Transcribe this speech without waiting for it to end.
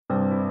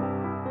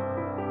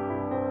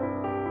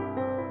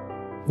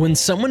When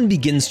someone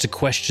begins to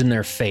question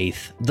their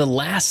faith, the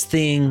last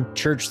thing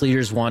church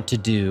leaders want to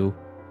do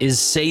is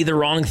say the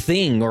wrong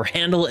thing or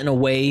handle it in a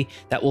way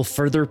that will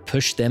further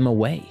push them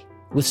away.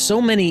 With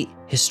so many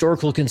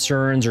historical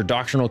concerns or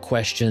doctrinal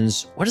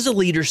questions, what is a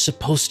leader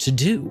supposed to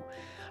do?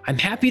 I'm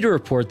happy to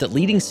report that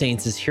Leading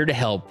Saints is here to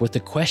help with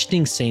the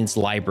Questioning Saints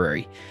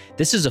Library.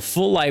 This is a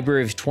full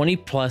library of 20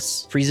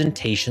 plus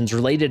presentations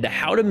related to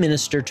how to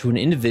minister to an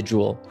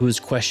individual who is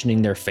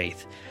questioning their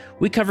faith.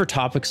 We cover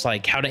topics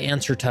like how to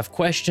answer tough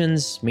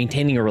questions,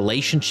 maintaining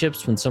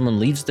relationships when someone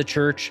leaves the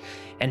church,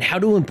 and how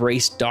to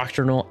embrace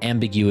doctrinal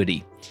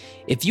ambiguity.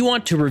 If you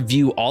want to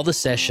review all the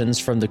sessions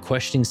from the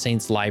Questioning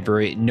Saints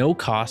Library at no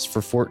cost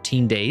for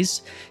 14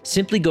 days,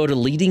 simply go to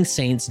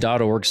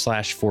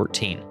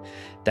leadingsaints.org/14.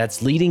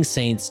 That's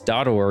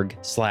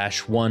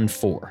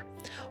leadingsaints.org/14.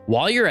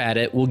 While you're at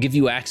it, we'll give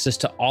you access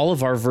to all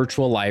of our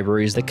virtual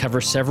libraries that cover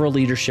several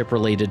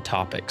leadership-related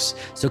topics.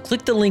 So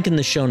click the link in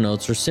the show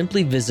notes or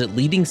simply visit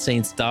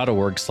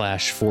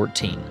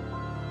leadingsaints.org/14.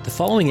 The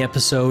following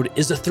episode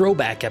is a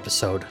throwback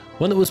episode,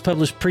 one that was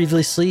published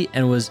previously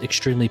and was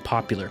extremely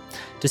popular.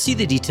 To see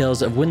the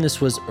details of when this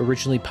was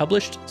originally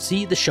published,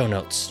 see the show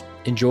notes.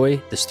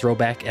 Enjoy this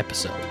throwback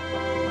episode.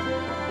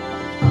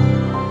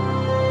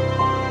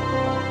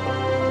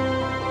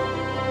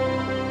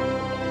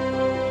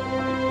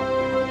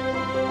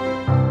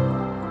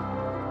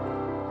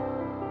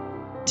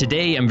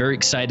 Today, I'm very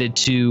excited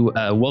to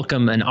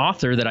welcome an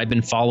author that I've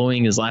been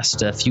following his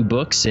last few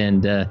books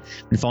and been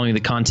following the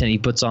content he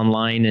puts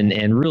online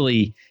and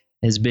really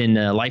has been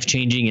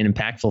life-changing and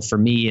impactful for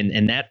me.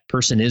 And that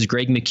person is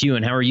Greg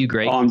McKeown. How are you,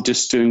 Greg? Oh, I'm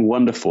just doing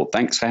wonderful.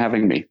 Thanks for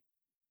having me.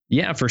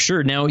 Yeah, for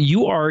sure. Now,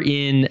 you are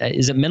in,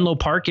 is it Menlo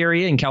Park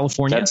area in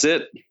California? That's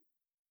it.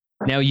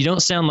 Now, you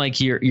don't sound like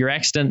your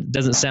accent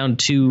doesn't sound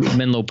too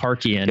Menlo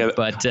Parkian, yeah,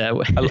 but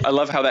I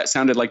love how that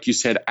sounded like you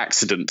said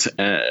accident,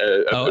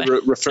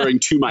 referring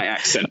to my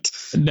accent.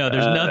 No,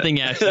 there's nothing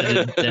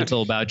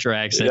accidental about your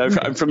accent. Yeah,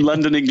 I'm from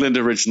London, England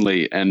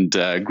originally, and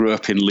grew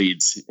up in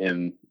Leeds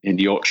in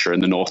Yorkshire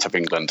in the north of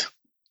England.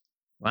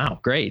 Wow,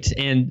 great.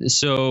 And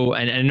so,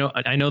 and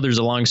I know there's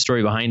a long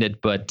story behind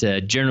it, but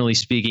generally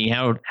speaking,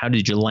 how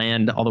did you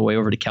land all the way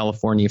over to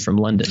California from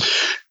London?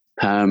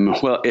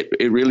 Well,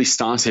 it really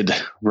started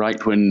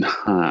right when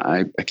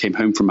I came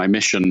home from my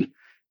mission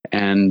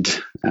and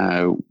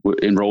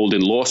enrolled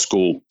in law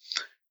school.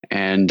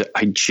 And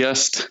I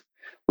just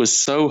was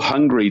so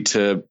hungry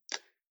to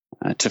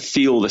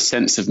feel the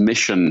sense of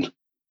mission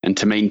and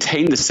to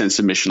maintain the sense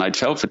of mission I'd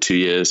felt for 2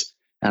 years.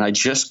 And I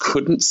just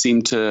couldn't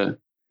seem to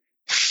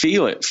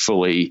feel it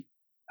fully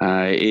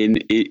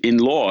in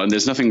law. And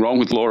there's nothing wrong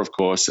with law, of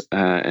course,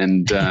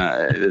 and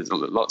there's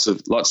lots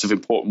of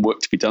important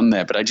work to be done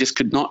there. But I just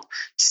could not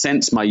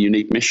sense my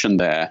unique mission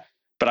there.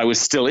 But I was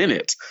still in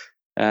it,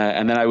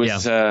 and then I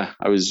was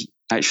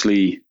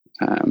actually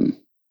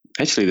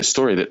the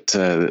story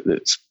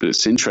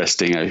that's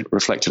interesting. I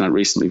reflected on it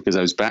recently because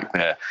I was back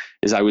there.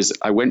 I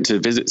went to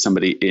visit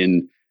somebody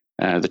in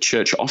the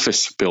church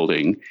office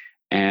building.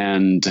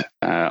 And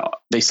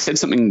they said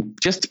something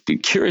just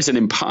curious, and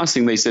in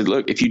passing, they said,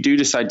 look, if you do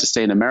decide to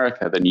stay in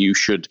America, then you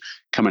should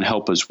come and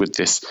help us with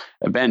this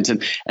event.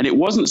 And it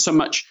wasn't so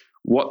much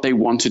what they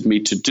wanted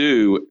me to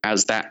do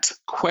as that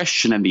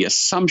question and the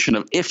assumption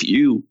of, if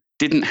you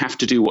didn't have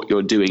to do what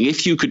you're doing,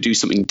 if you could do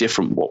something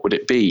different, what would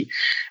it be?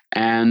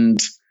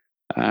 And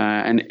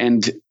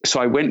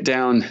so I went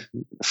down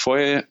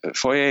the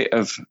foyer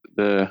of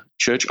the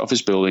church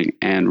office building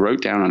and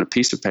wrote down on a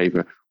piece of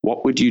paper,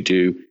 what would you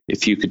do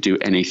if you could do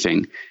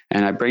anything?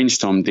 And I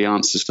brainstormed the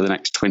answers for the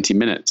next 20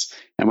 minutes.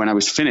 And when I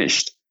was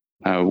finished,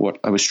 what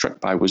I was struck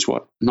by was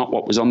not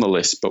what was on the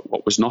list, but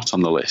what was not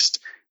on the list.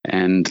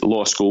 And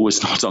law school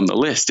was not on the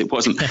list. It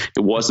wasn't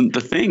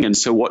the thing. And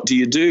so what do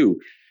you do?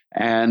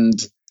 And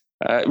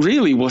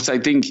really what I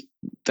think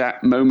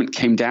that moment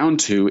came down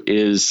to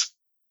is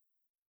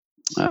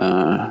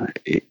are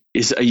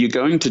you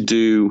going to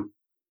do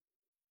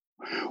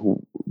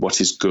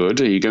what is good?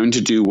 Are you going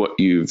to do what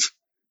you've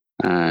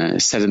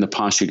said in the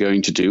past you're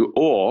going to do,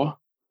 or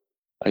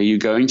are you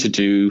going to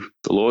do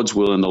the Lord's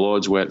will and the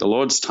Lord's way at the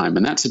Lord's time?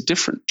 And that's a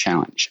different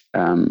challenge.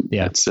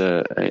 It's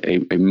a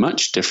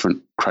much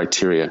different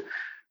criteria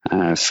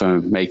for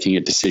making a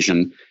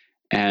decision.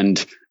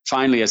 And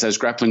finally, as I was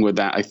grappling with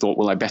that, I thought,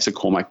 well, I better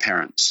call my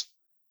parents.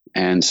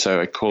 And so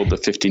I called the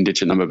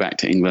 15-digit number back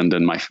to England,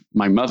 and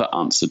my mother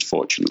answered,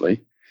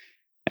 fortunately.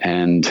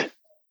 And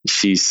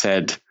she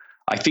said,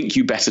 I think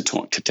you better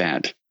talk to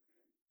Dad.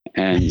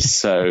 And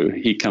so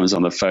he comes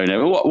on the phone.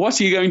 And, what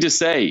are you going to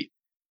say?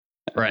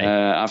 Right.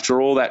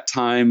 After all that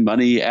time,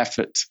 money,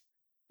 effort,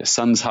 the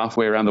son's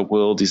halfway around the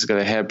world. He's got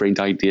a harebrained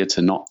idea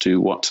to not do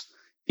what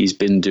he's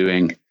been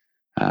doing.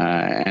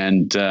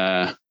 And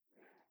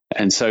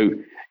so,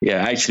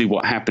 actually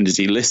what happened is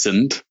he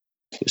listened.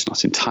 It's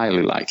not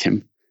entirely like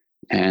him.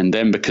 And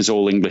then, because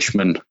all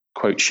Englishmen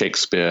quote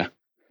Shakespeare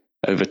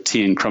over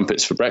tea and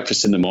crumpets for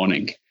breakfast in the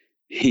morning,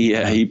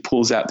 he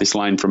pulls out this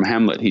line from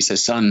Hamlet. He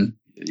says, son,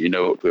 you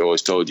know what we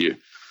always told you.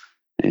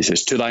 And he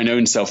says, to thine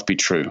own self be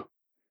true.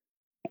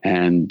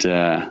 And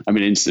I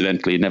mean,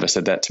 incidentally, he never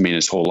said that to me in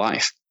his whole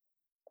life.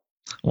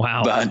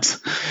 Wow. But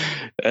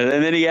and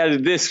then he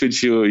added this,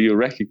 which you'll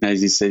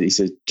recognize. He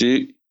said,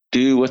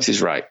 do what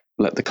is right.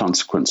 Let the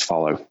consequence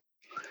follow.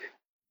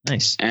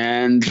 Nice.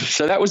 And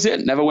so that was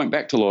it. Never went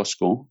back to law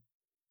school.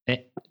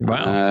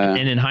 Wow.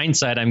 And in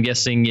hindsight, I'm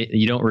guessing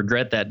you don't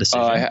regret that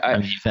decision.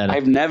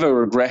 I've never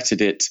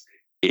regretted it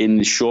in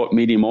the short,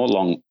 medium, or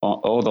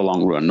the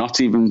long run,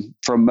 not even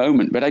for a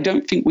moment. But I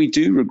don't think we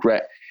do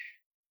regret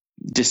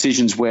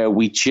decisions where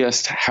we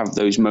just have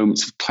those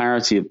moments of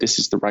clarity of this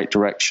is the right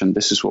direction,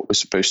 this is what we're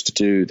supposed to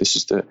do, this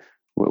is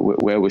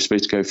where we're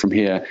supposed to go from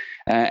here.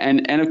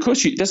 And of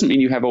course, it doesn't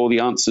mean you have all the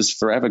answers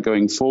forever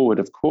going forward.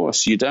 Of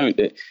course, you don't.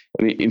 I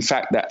mean, in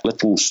fact, that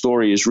little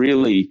story is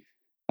really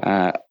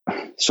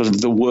sort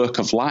of the work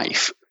of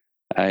life,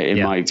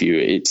 in my view.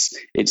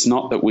 It's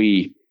not that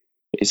we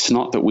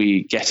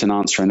get an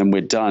answer and then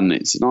we're done.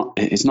 It's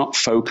not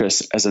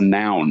focus as a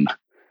noun.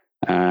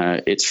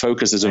 It's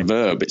focus as a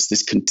verb. It's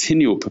this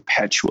continual,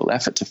 perpetual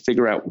effort to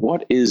figure out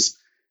what is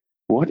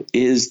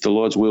the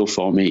Lord's will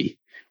for me.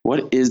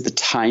 What is the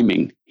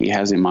timing He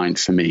has in mind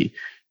for me,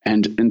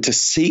 and to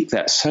seek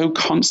that so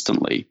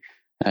constantly,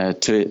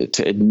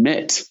 to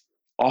admit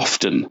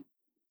often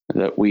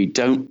that we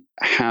don't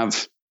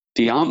have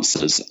the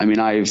answers. I mean,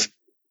 I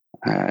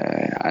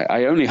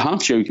only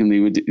half jokingly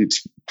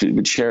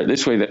would share it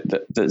this way,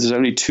 that there's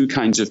only two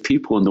kinds of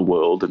people in the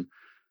world, and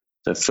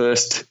the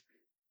first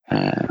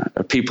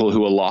are people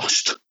who are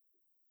lost,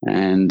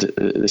 and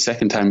the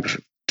second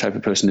type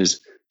of person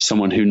is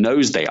someone who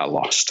knows they are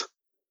lost.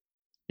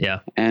 Yeah.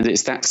 And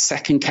it's that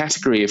second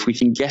category. If we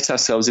can get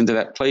ourselves into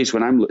that place,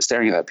 when I'm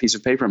staring at that piece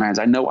of paper in my hands,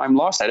 I know I'm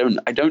lost. I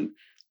don't,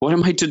 what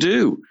am I to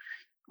do?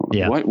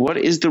 Yeah. What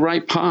is the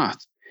right path?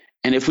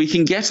 And if we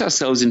can get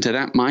ourselves into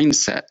that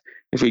mindset,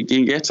 if we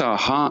can get our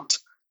heart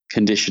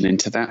condition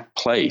into that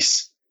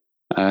place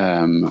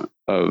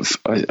of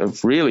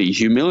really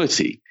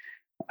humility,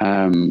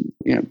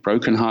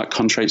 broken heart,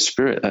 contrite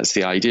spirit. That's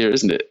the idea,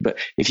 isn't it? But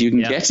if you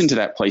can get into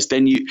that place,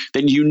 then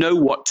you know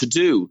what to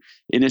do.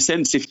 In a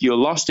sense, if you're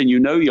lost and you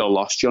know you're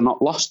lost, you're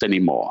not lost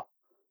anymore.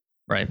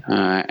 Right.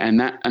 And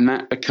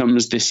that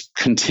becomes this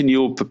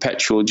continual,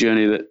 perpetual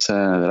journey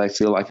that I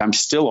feel like I'm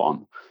still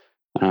on.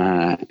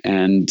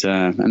 And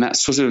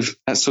that's sort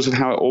of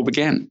how it all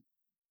began.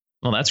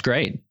 Well, that's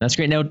great. That's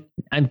great. Now,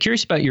 I'm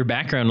curious about your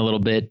background a little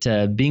bit.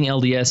 Being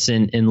LDS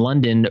in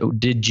London,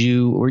 did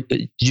you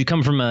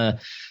come from a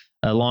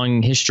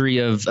long history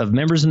of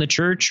members in the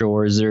church,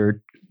 or is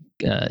there?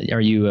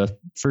 Are you a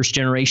first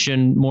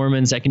generation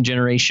Mormon, second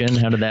generation?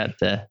 How did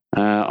that?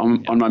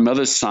 On my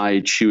mother's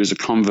side, she was a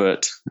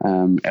convert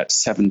at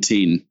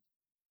 17,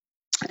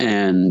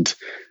 and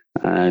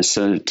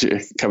so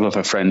a couple of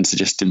her friends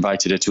just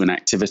invited her to an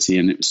activity,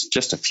 and it was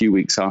just a few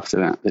weeks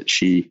after that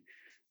she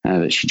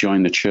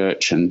joined the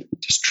church, and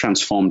just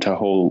transformed her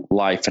whole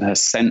life and her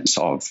sense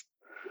of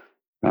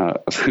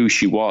who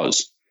she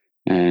was,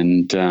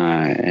 and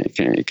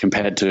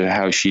compared to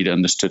how she'd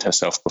understood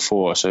herself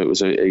before. So it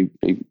was a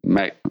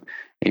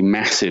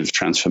massive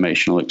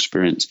transformational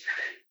experience.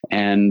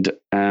 And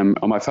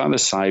on my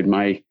father's side,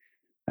 my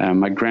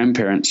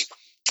grandparents,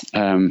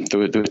 there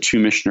were two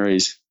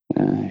missionaries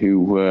who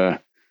were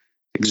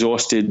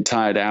exhausted,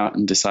 tired out,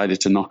 and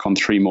decided to knock on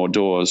 3 more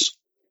doors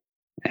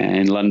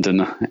in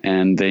London,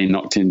 and they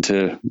knocked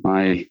into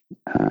my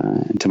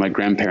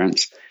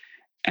grandparents,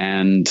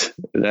 and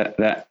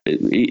that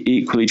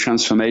equally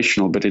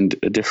transformational, but in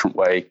a different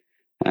way.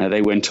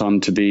 They went on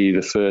to be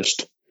the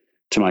first,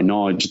 to my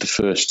knowledge, the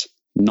first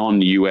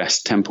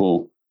non-US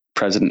temple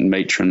president and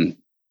matron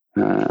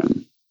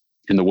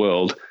in the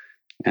world,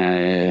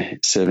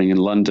 serving in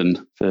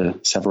London for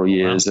several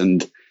years. Wow.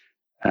 And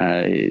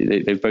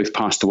they've both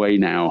passed away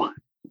now,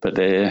 but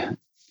they're,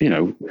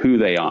 who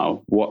they are,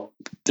 what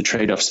the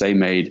trade-offs they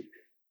made,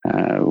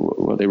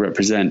 what they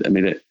represent. I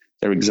mean,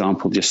 their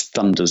example just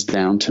thunders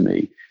down to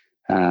me.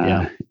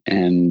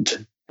 And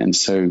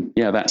so,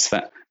 that's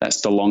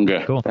the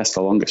longer, cool. That's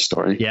the longer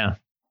story. Yeah.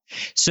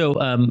 So,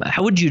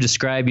 how would you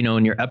describe,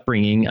 in your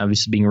upbringing,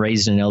 obviously being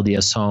raised in an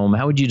LDS home,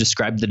 how would you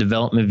describe the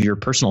development of your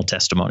personal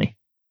testimony?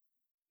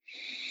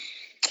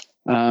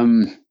 I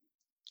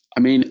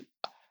mean,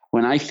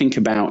 when I think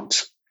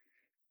about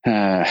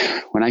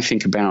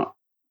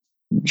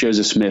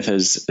Joseph Smith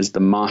as the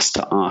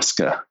master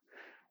asker,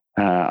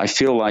 I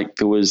feel like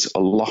there was a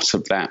lot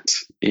of that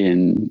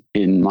in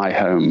my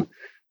home.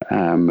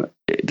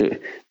 There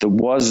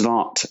was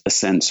not a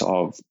sense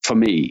of, for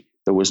me,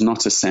 there was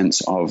not a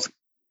sense of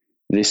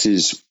this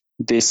is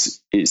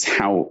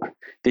how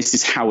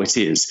it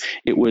is.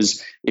 It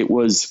was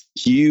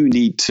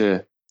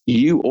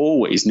you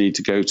always need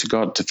to go to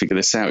God to figure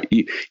this out.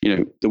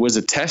 There was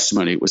a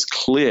testimony. It was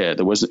clear.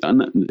 There was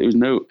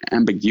no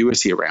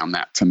ambiguity around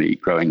that for me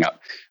growing up.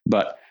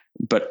 But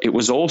it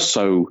was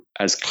also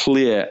as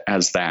clear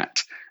as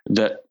that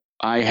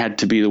I had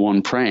to be the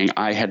one praying.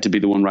 I had to be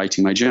the one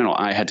writing my journal.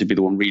 I had to be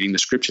the one reading the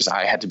scriptures.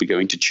 I had to be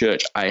going to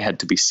church. I had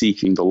to be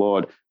seeking the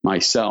Lord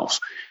myself.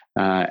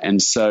 And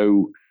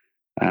so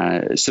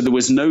So there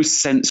was no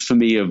sense for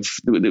me of,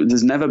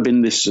 there's never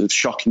been this sort of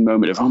shocking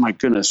moment of, oh my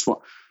goodness,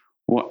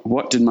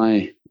 what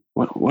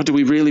do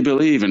we really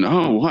believe?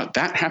 And what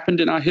that happened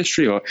in our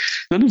history, or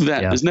none of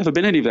that. Yeah. There's never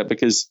been any of that,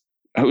 because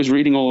I was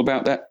reading all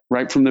about that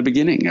right from the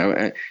beginning.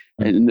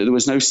 And there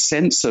was no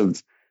sense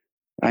of,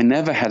 I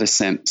never had a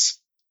sense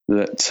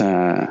that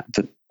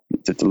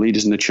that the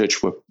leaders in the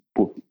church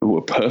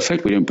were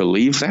perfect. We don't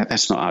believe that.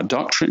 That's not our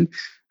doctrine.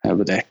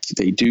 But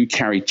they do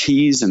carry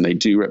keys, and they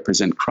do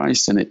represent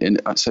Christ.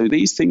 And so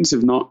these things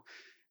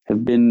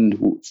have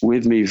been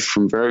with me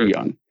from very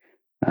young.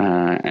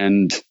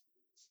 And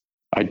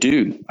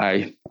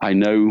I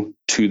know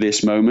to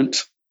this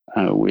moment,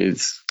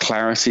 with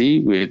clarity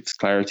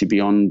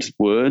beyond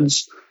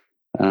words,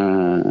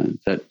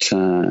 that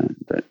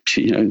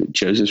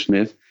Joseph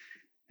Smith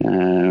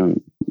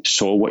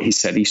saw what he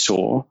said he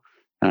saw,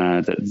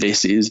 that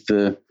this is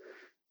the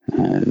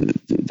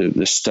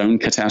stone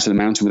cut out of the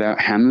mountain without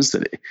hands,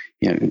 that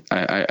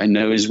I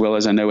know as well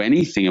as I know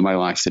anything in my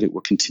life that it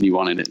will continue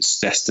on in its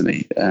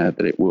destiny,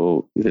 that it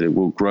will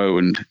grow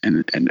and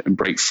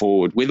break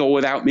forward, with or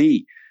without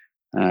me,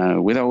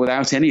 with or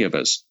without any of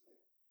us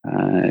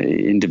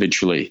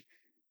individually.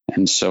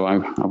 And so I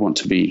want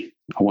to be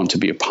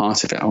a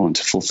part of it. I want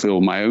to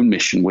fulfill my own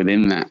mission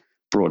within that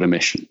broader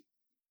mission.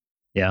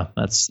 Yeah,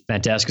 that's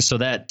fantastic. So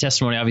that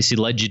testimony obviously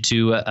led you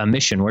to a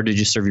mission. Where did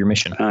you serve your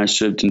mission? I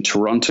served in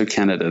Toronto,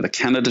 Canada, the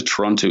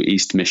Canada-Toronto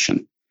East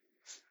Mission.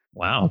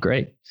 Wow,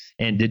 great.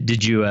 And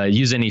did you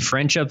use any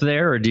French up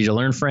there, or did you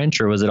learn French,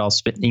 or was it all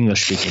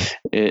English speaking?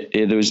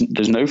 There was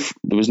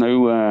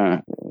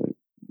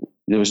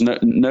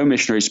no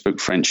missionary spoke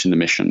French in the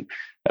mission.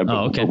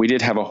 But we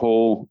did have a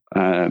whole.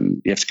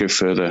 You have to go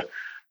further,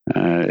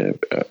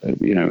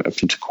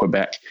 up into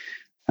Quebec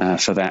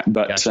for that.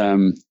 But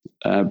gotcha.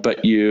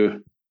 But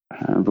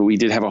we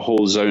did have a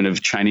whole zone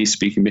of Chinese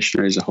speaking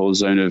missionaries, a whole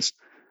zone of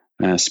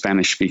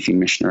Spanish speaking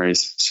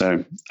missionaries.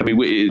 So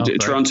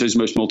Toronto is the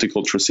most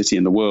multicultural city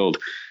in the world,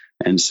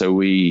 and so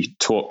we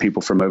taught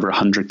people from over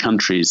 100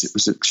 countries. It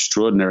was an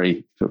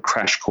extraordinary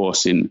crash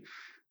course in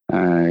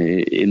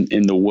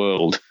the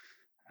world.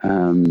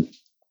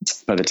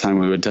 By the time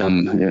we were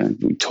done,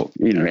 we taught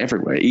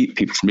everywhere.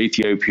 People from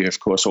Ethiopia, of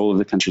course, all of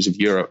the countries of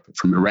Europe,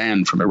 from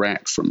Iran, from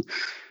Iraq, from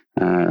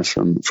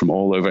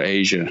all over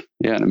Asia.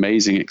 Yeah, an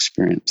amazing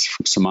experience.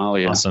 From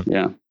Somalia. Awesome.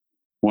 Yeah,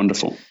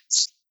 wonderful.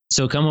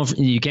 So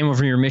you came over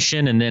from your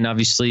mission, and then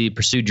obviously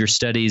pursued your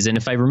studies. And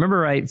if I remember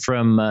right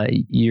from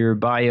your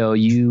bio,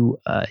 you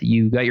got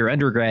your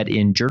undergrad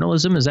in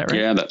journalism. Is that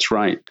right? Yeah, that's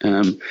right.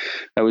 That's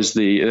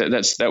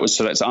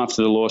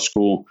after the law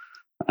school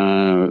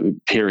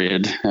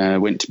period.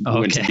 Went to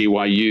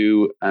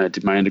BYU,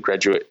 did my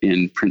undergraduate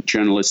in print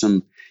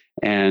journalism,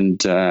 and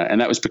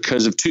that was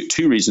because of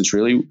two reasons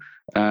really.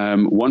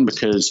 One,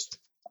 because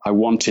I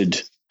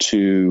wanted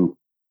to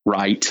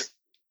write.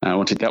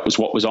 That was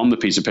what was on the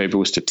piece of paper,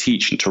 was to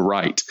teach and to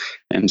write,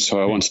 and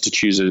so I wanted to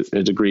choose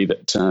a degree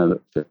that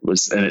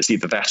was, and it's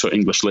either that or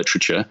English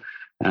literature.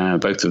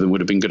 Both of them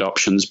would have been good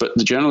options, but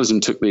the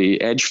journalism took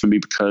the edge for me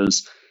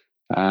because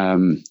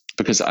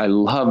I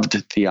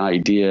loved the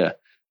idea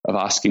of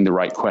asking the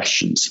right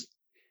questions,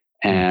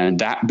 and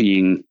that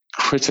being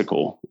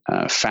critical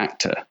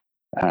factor.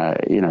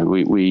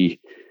 We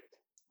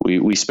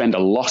spend a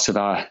lot of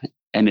our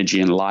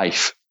energy in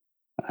life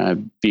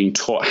being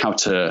taught how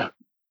to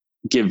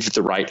give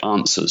the right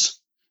answers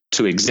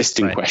to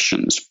existing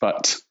questions,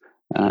 but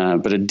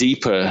a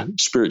deeper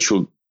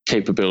spiritual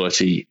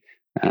capability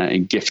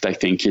and gift, I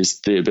think, is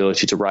the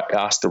ability to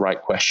ask the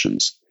right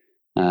questions.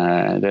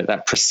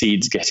 That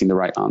precedes getting the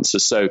right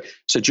answers. So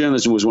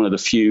journalism was one of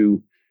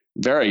the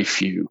very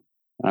few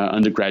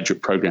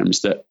undergraduate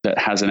programs that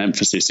has an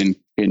emphasis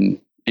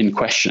in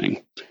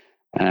questioning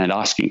and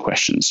asking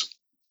questions.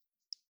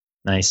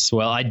 Nice.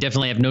 Well, I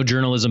definitely have no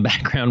journalism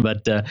background,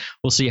 but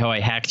we'll see how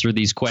I hack through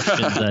these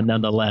questions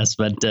nonetheless.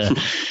 But I'm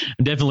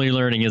definitely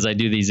learning as I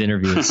do these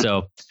interviews.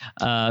 So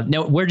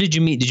now, where did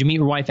you meet? Did you meet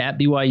your wife at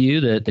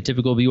BYU, the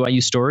typical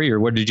BYU story, or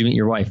where did you meet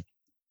your wife?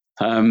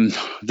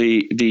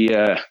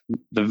 The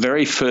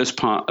very first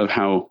part of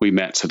how we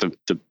met, so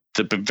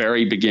the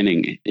very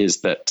beginning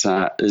is that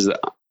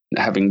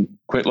having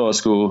quit law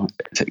school,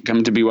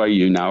 coming to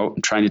BYU now,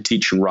 trying to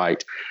teach and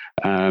write,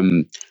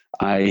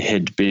 I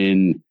had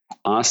been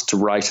asked to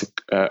write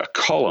a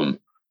column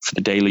for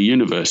the Daily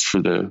Universe,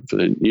 for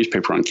the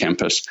newspaper on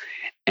campus,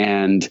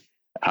 and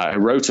I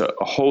wrote a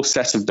whole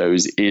set of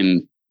those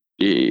in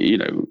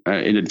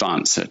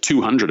advance,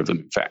 200 of them,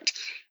 in fact,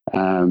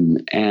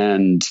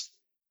 and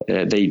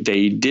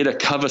they did a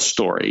cover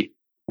story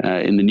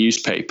in the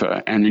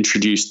newspaper and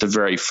introduced the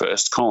very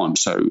first column.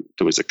 So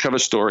there was a cover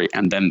story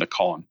and then the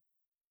column,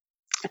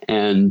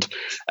 and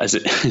as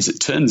it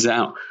turns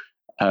out,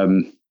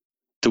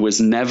 there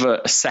was never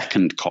a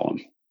second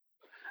column.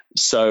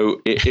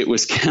 So it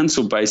was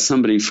cancelled by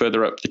somebody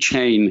further up the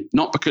chain,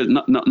 not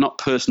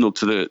personal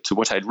to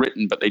what I'd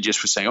written, but they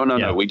just were saying, "Oh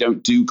no, we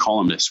don't do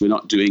columnists. We're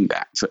not doing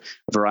that," for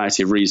a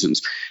variety of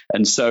reasons.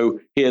 And so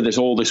there's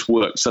all this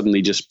work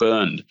suddenly just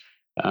burned.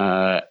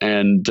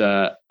 And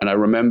I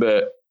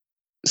remember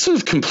sort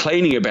of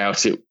complaining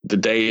about it the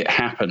day it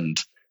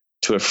happened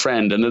to a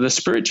friend, and then the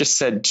Spirit just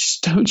said,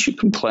 "Just don't you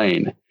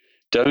complain.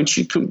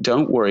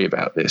 Don't worry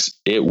about this.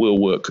 It will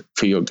work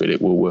for your good.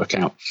 It will work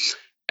out."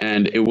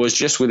 And it was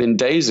just within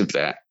days of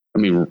that. I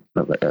mean,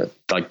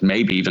 like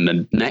maybe even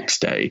the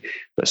next day,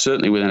 but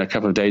certainly within a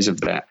couple of days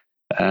of that,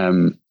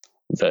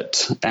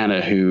 that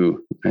Anna,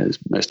 who is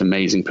the most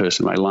amazing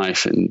person in my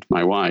life, and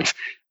my wife,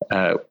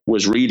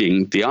 was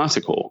reading the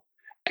article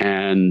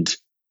and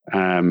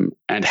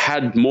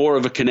had more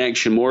of a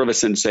connection, more of a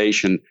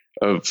sensation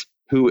of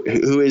who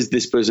is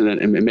this person,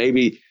 and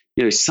maybe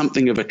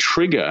something of a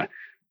trigger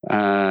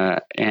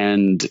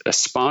and a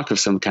spark of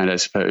some kind, I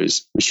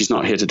suppose. She's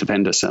not here to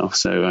defend herself,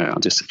 so I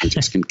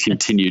just can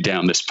continue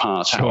down this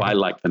path. Sure. How I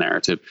like the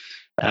narrative,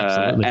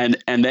 and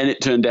then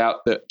it turned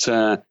out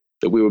that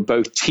we were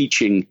both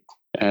teaching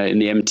in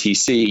the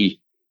MTC,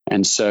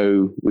 and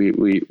so we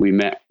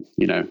met,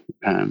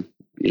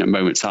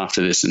 moments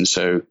after this, and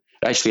so.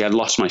 Actually, I'd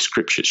lost my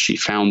scriptures. She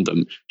found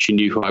them. She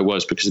knew who I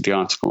was because of the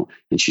article,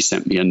 and she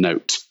sent me a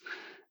note.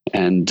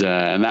 And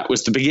that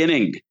was the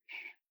beginning.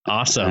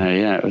 Awesome.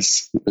 Yeah, it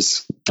was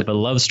a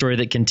love story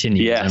that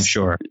continues. Yes, I'm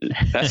sure.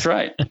 That's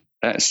right.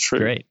 That's true.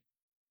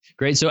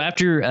 Great. So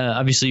after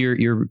obviously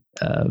your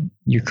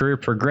career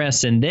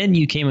progressed, and then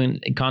you came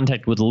in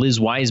contact with Liz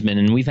Wiseman,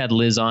 and we've had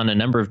Liz on a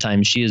number of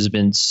times. She has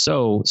been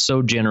so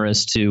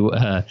generous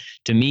to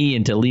me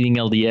and to Leading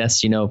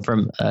LDS.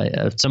 From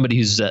somebody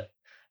who's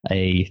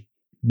a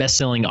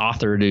best-selling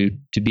author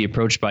to be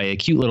approached by a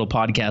cute little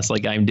podcast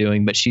like I'm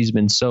doing, but she's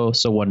been so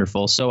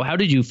wonderful. So how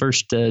did you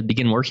first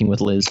begin working with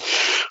Liz?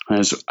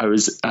 I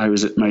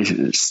was at my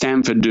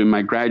Stanford doing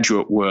my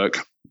graduate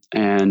work,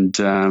 and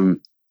so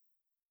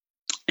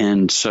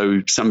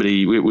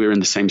we were in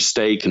the same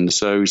stake, and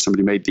so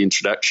somebody made the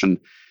introduction,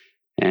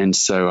 and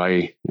so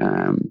I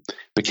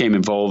became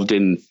involved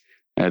in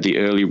the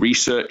early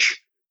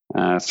research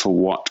for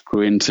what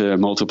grew into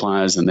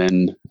Multipliers, and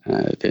then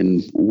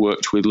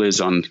worked with Liz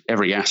on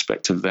every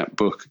aspect of that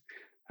book,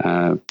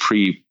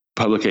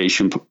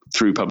 pre-publication,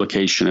 through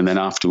publication, and then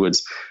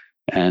afterwards.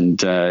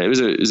 And it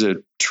was a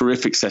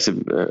terrific set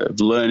of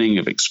learning,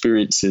 of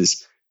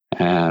experiences,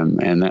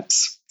 and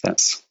that's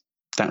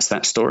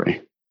that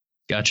story.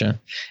 Gotcha.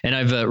 And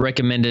I've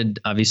recommended,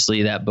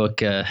 obviously, that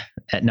book ad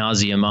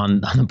nauseum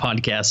on the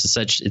podcast as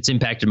such. It's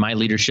impacted my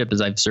leadership as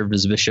I've served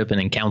as bishop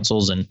and in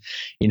councils, and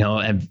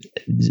have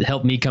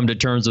helped me come to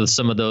terms with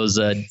some of those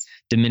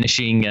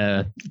diminishing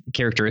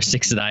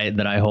characteristics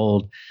that I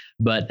hold.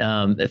 But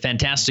a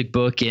fantastic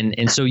book,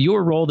 and so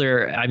your role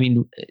there. I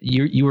mean,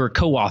 you were a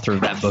co-author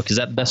of that book. Is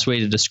that the best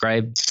way to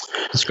describe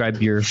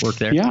your work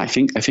there? Yeah, I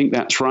think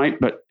that's right.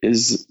 But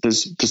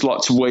there's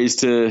lots of ways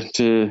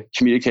to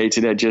communicate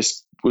it. I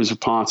just was a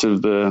part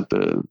of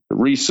the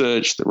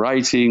research, the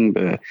writing,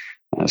 the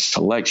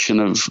selection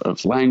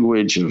of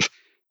language,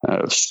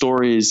 of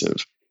stories,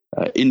 of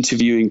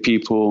interviewing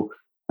people.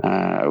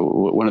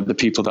 One of the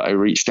people that I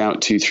reached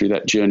out to through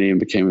that journey and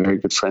became very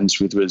good friends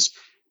with was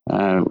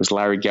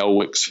Larry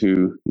Gelwicks,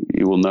 who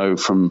you will know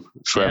from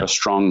Forever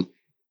Strong.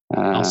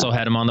 Also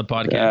had him on the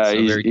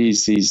podcast.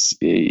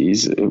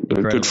 He's a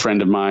good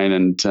friend of mine,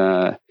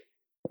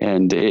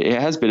 and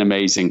it has been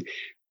amazing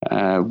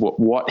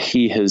what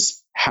he has.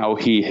 How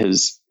he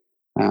has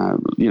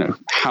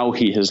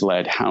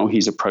led, how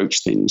he's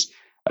approached things.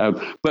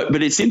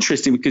 But it's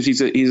interesting because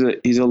he's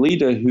a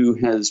leader who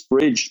has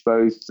bridged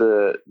both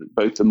the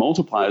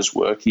multipliers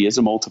work. He is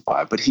a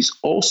multiplier, but he's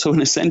also an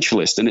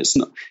essentialist, and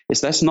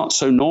that's not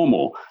so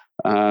normal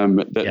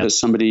that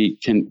somebody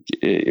can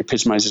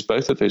epitomizes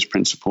both of those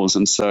principles.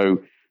 And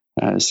so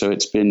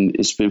it's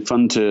been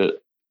fun to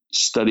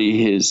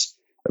study his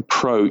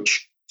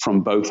approach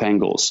from both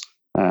angles.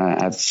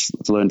 I've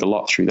learned a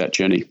lot through that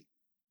journey.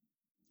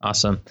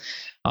 Awesome.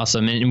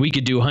 And we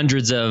could do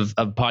hundreds of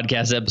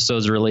podcast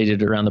episodes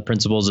related around the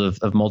principles of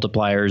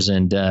multipliers.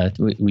 And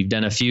we've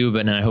done a few,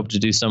 but I hope to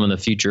do some in the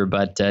future.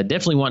 But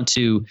definitely want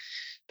to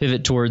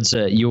pivot towards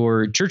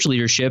your church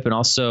leadership, and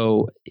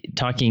also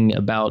talking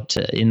about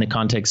in the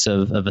context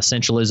of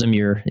essentialism,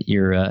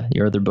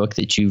 your other book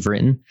that you've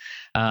written.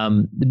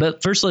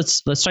 But first,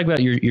 let's talk about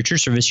your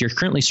church service. You're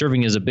currently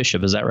serving as a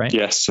bishop. Is that right?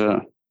 Yes,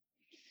 sir.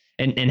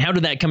 And how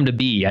did that come to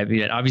be? I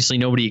mean, obviously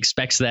nobody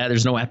expects that.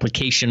 There's no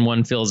application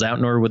one fills out,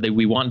 nor would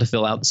we want to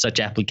fill out such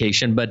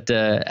application. But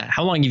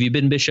how long have you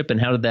been bishop, and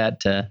how did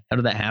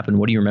that happen?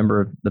 What do you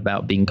remember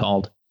about being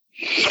called?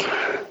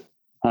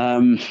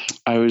 I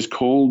was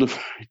called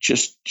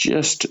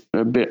just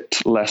a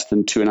bit less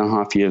than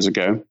 2.5 years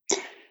ago.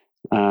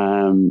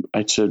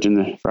 I served in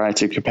a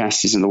variety of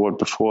capacities in the ward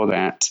before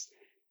that,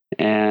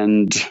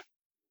 and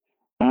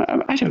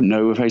I don't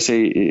know if I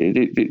say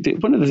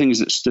one of the things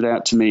that stood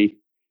out to me.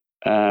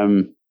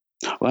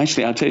 Well,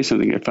 actually, I'll tell you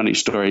something, a funny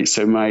story.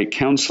 So my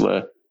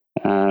counselor,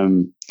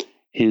 it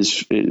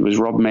was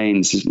Rob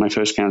Maines, my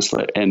first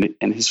counselor, and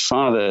his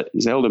father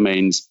is Elder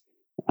Maines.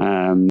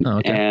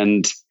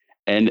 And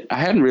I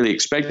hadn't really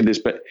expected this,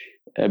 but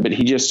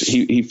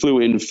he flew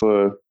in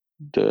for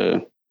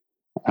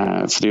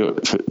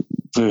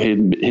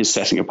his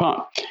setting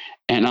apart.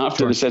 And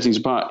after the settings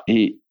apart,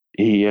 he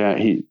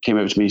came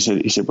over to me.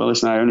 He said, well,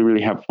 listen, I only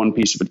really have one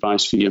piece of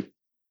advice for you.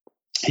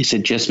 He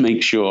said, just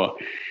make sure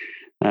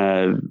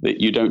that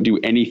you don't do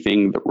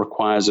anything that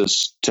requires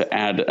us to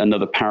add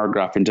another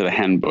paragraph into the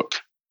handbook.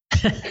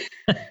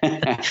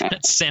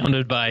 That's sound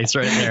advice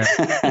right there.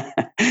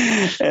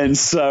 And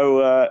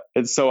so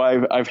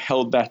I've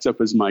held that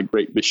up as my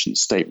great mission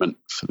statement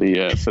for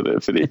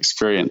the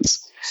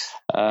experience.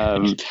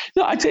 No,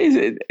 I tell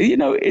you,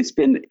 it's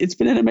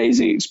been an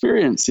amazing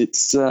experience.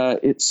 It's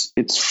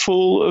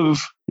full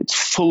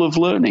of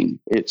learning.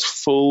 It's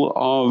full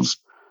of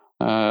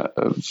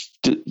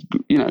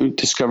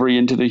discovery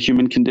into the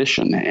human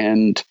condition,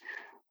 and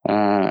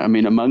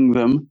among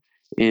them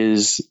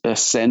is a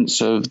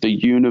sense of the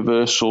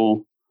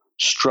universal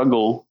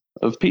struggle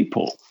of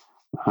people,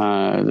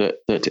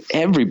 that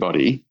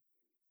everybody,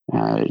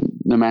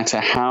 no matter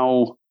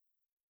how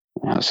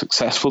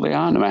successful they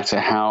are, no matter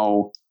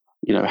how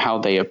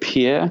they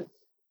appear,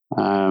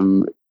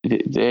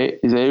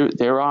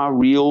 there are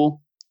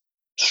real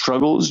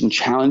struggles and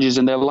challenges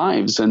in their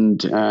lives.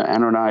 And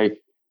Anna and I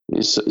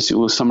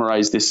will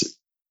summarize this,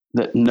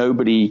 that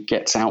nobody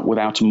gets out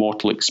without a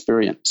mortal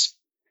experience.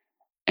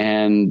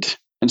 And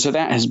so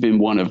that has been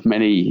one of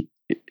many,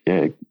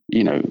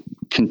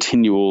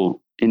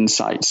 continual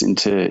insights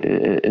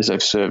into, as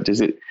I've served,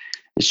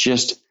 it's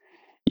just,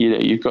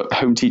 you've got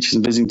home teachers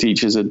and visiting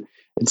teachers, and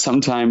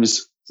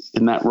sometimes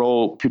in that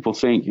role, people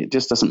think it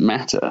just doesn't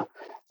matter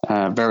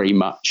very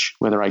much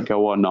whether I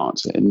go or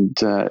not. And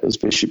as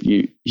bishop,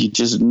 you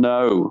just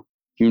know,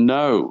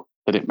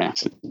 that it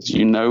matters.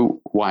 You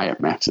know why it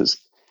matters.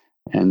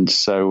 And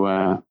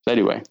so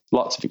anyway,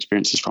 lots of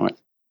experiences from it.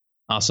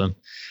 Awesome.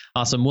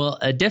 Well,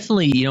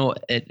 definitely,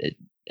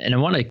 and I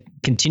want to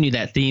continue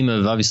that theme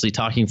of obviously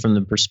talking from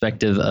the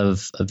perspective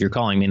of your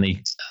calling,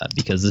 mainly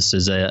because this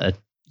is a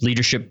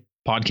leadership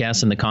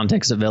podcast in the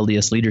context of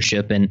LDS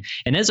leadership. And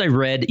as I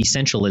read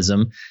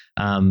Essentialism,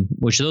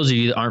 which those of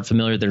you that aren't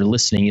familiar that are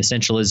listening,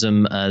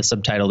 Essentialism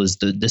subtitle is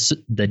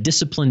the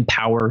disciplined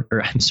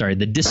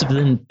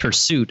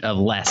pursuit of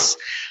less.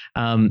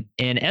 And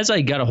as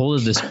I got a hold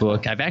of this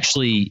book, I've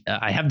actually,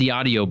 I have the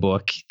audio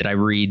book that I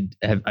read.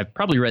 I've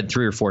probably read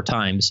 3 or 4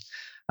 times,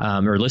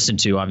 or listened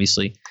to,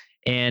 obviously.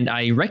 And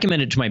I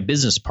recommended it to my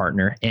business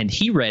partner, and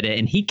he read it,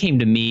 and he came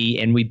to me,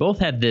 and we both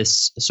had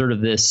this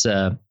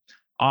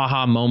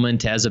aha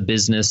moment as a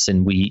business.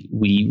 And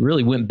we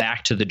really went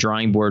back to the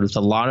drawing board with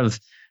a lot of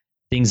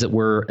things that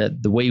were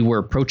the way we're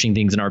approaching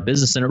things in our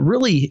business. And it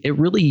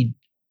really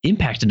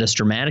impacted us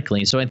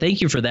dramatically. So I thank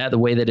you for that, the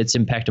way that it's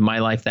impacted my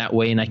life that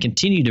way. And I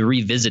continue to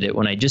revisit it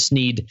when I just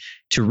need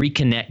to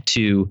reconnect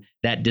to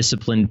that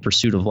disciplined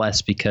pursuit of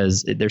less,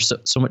 because there's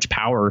so much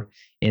power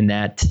in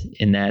that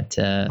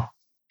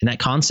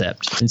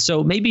concept. And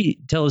so maybe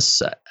tell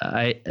us,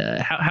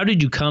 how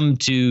did you come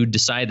to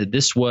decide that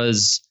this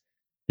was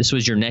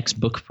your next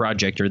book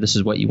project, or this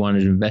is what you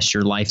wanted to invest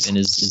your life in,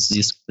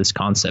 is this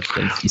concept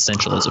of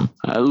essentialism?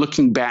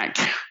 Looking back,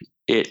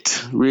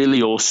 it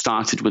really all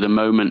started with a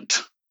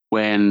moment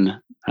when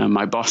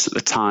my boss at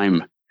the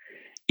time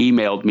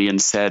emailed me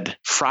and said,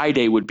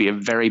 Friday would be a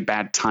very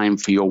bad time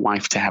for your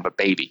wife to have a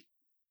baby.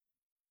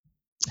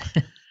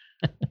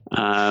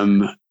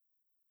 And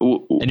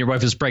your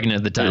wife was pregnant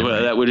at the time.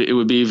 Well, right? It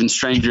would be even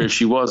stranger if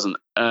she wasn't.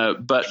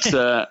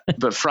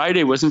 But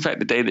Friday was in fact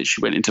the day that she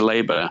went into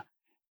labor.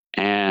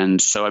 And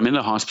so I'm in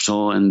the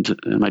hospital, and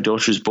my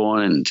daughter is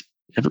born, and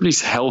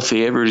everybody's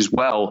healthy, everybody's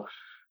well.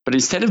 But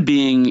instead of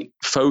being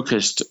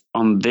focused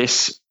on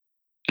this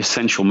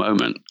essential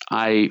moment,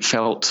 I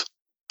felt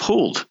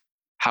pulled.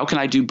 How can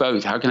I do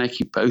both? How can I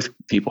keep both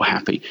people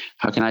happy?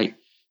 How can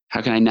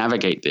I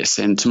navigate this?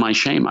 And to my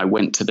shame, I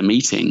went to the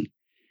meeting,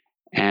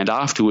 and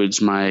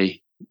afterwards my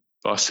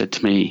boss said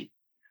to me,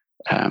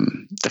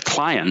 the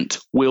client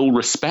will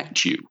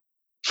respect you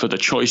for the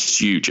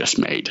choice you just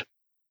made.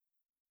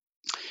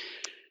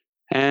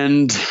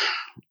 And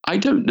I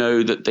don't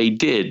know that they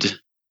did,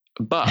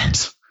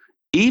 but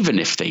even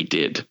if they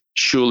did,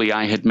 surely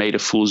I had made a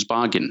fool's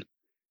bargain.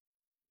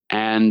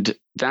 And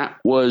that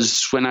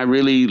was when I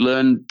really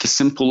learned the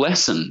simple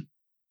lesson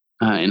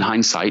in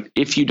hindsight: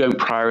 if you don't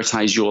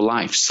prioritize your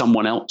life,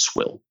 someone else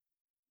will.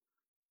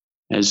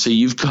 And so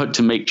you've got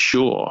to make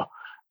sure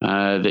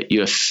that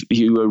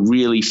you are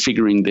really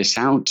figuring this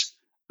out,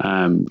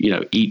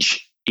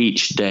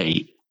 each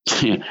day.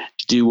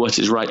 Do what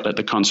is right, let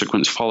the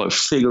consequence follow.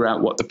 Figure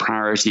out what the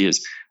priority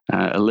is,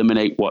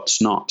 eliminate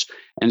what's not.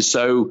 And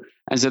so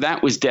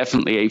that was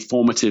definitely a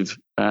formative,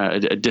 a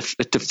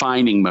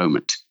defining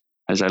moment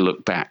as I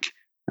look back.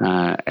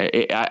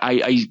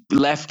 I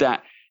left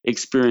that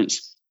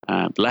experience,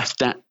 left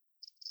that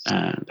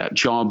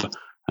job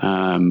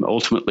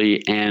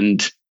ultimately,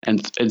 and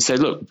said,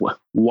 look,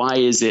 why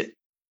is it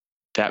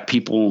that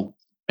people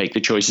make the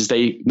choices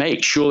they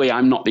make? Surely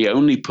I'm not the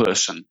only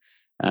person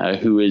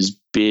who has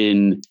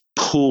been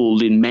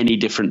pulled in many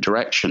different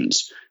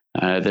directions,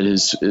 that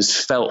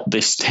has felt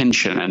this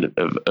tension and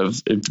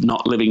of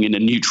not living in a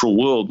neutral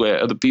world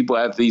where other people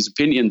have these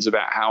opinions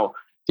about how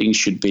things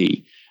should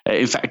be.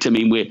 In fact, I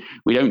mean,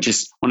 we don't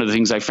just, one of the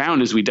things I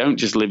found is we don't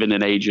just live in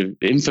an age of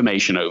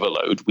information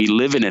overload. We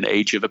live in an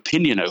age of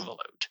opinion overload.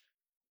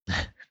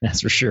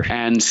 That's for sure.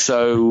 And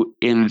so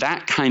in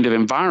that kind of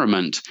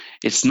environment,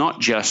 it's not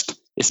just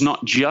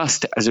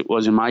as it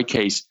was in my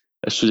case,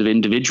 a sort of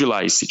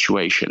individualized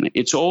situation.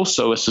 It's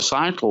also a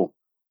societal,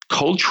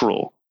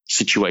 cultural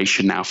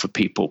situation now for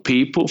people.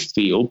 People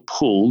feel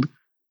pulled,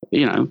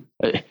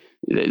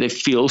 they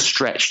feel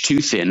stretched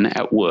too thin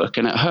at work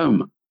and at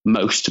home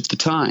most of the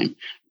time.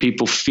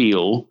 People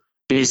feel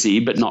busy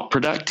but not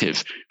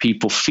productive.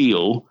 People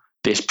feel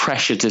this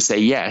pressure to say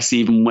yes,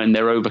 even when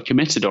they're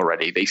overcommitted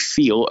already. They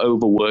feel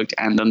overworked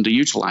and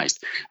underutilized.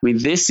 I mean,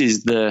 this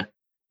is the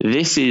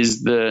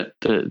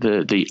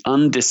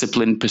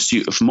undisciplined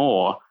pursuit of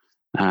more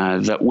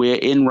that we're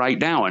in right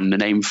now. And the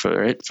name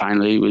for it I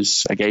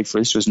gave for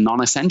this was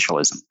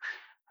non-essentialism.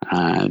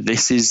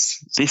 This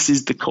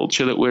is the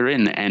culture that we're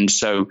in. And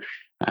so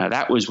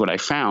that was what I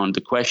found. The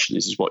question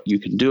is what you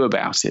can do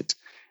about it.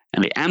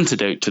 And the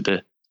antidote to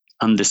the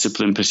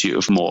undisciplined pursuit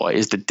of more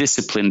is the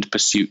disciplined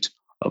pursuit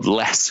of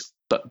less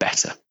but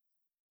better.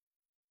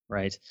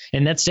 Right.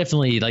 And that's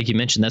definitely, like you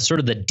mentioned, that's sort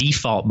of the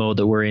default mode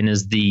that we're in,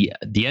 is the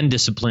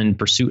undisciplined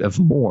pursuit of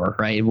more,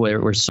 right?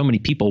 Where so many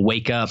people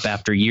wake up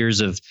after years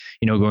of,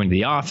 going to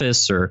the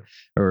office or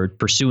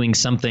pursuing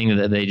something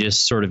that they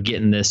just sort of get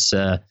in this,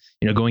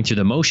 going through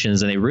the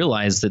motions, and they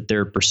realize that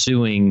they're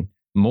pursuing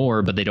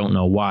more, but they don't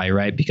know why,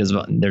 right? Because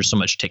there's so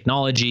much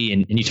technology,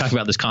 and you talk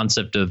about this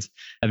concept of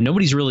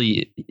nobody's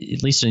really,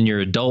 at least in your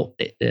adult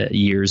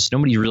years,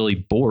 nobody's really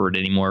bored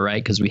anymore,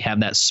 right? Because we have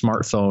that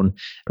smartphone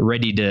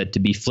ready to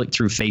be flicked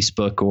through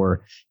Facebook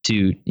or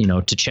to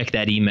check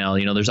that email.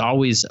 There's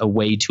always a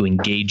way to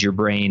engage your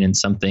brain in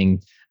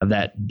something of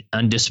that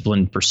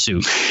undisciplined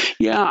pursuit.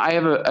 Yeah, I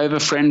have a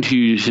friend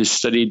who has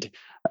studied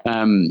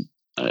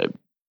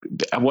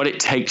what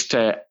it takes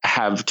to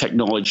have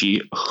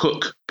technology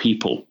hook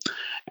people,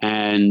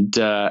 and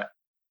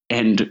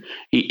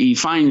he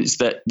finds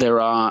that there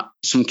are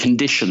some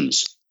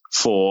conditions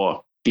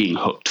for being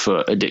hooked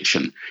for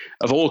addiction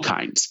of all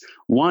kinds.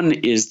 One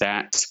is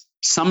that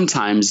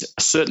sometimes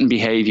a certain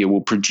behavior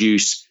will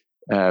produce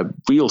a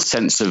real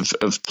sense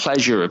of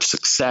pleasure, of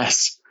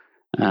success,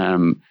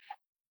 and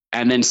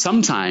then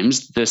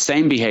sometimes the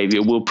same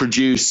behavior will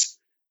produce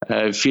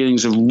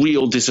feelings of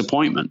real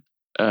disappointment.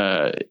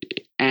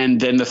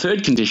 And then the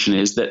third condition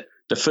is that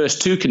the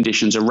first two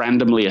conditions are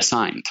randomly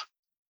assigned.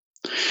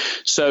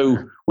 So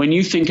when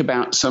you think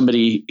about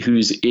somebody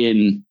who's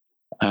in,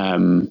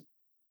 they're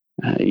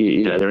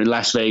in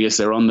Las Vegas,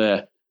 they're on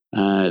the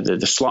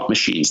slot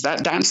machines.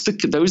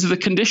 Those are the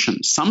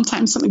conditions.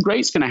 Sometimes something great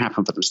is going to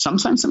happen for them.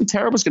 Sometimes something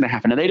terrible is going to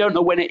happen, and they don't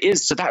know when it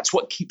is. So that's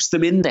what keeps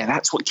them in there.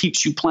 That's what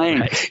keeps you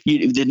playing. Right.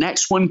 The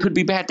next one could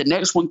be bad. The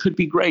next one could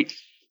be great.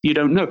 You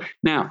don't know.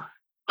 Now,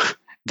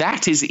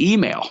 that is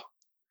email.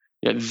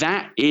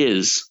 That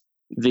is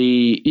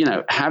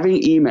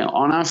having email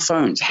on our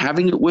phones,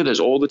 having it with us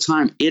all the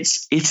time. It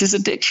is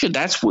addiction.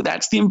 That's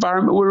the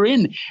environment we're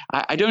in.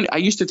 I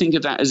used to think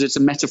of that as it's a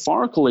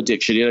metaphorical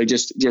addiction,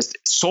 just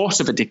source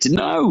of addiction.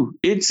 No,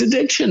 it's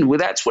addiction. Well,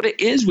 that's what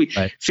it is.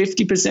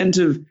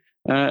 50%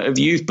 of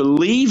youth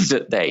believe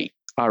that they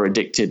are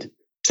addicted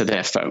to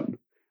their phone.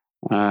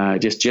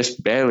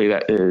 Just barely.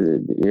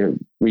 That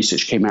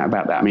research came out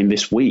about that. I mean,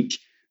 this week.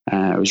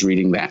 I was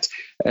reading that.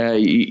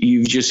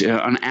 You've just,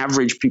 on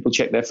average, people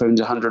check their phones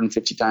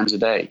 150 times a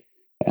day.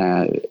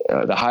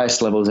 The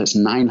highest level is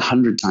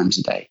 900 times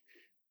a day.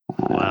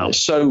 Wow.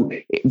 So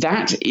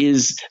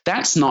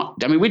that's not,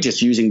 I mean, we're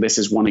just using this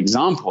as one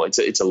example.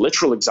 It's a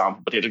literal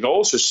example, but it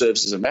also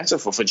serves as a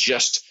metaphor for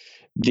just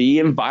the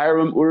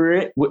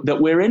environment that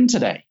we're in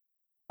today.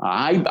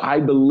 I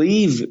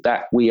believe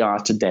that we are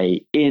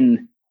today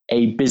in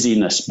a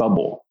busyness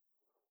bubble.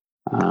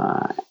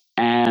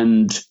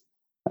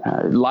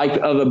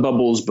 Like other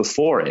bubbles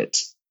before it,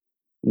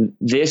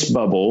 this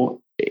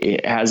bubble,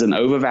 it has an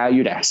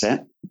overvalued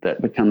asset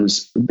that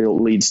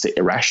leads to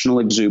irrational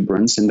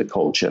exuberance in the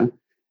culture.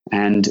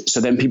 And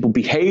so then people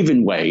behave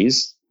in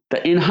ways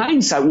that in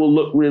hindsight will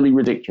look really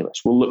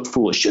ridiculous, will look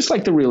foolish, just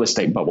like the real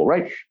estate bubble,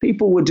 right?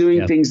 People were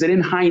doing things that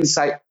in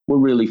hindsight were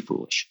really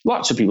foolish.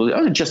 Lots of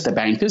people, just the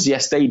bankers.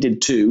 Yes, they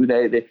did too.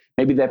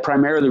 Maybe they're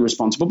primarily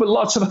responsible, but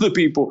lots of other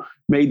people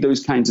made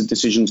those kinds of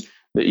decisions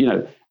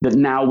that, that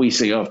now we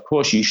say, of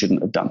course you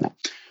shouldn't have done that.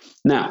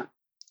 Now,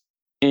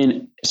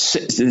 the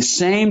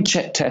same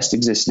test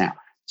exists now.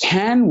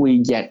 Can we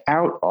get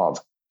out of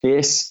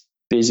this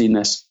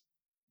busyness?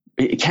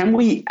 Can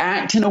we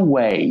act in a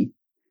way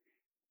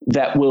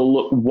that will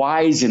look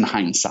wise in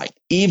hindsight,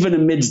 even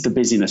amidst the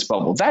busyness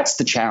bubble? That's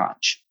the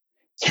challenge.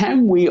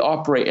 Can we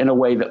operate in a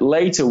way that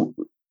later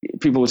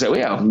people will say,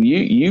 well,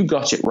 you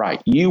got it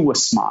right. You were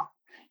smart.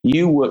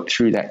 You worked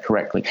through that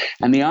correctly.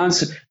 And the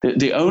answer,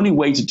 the only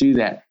way to do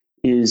that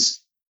is,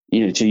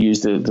 to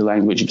use the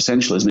language of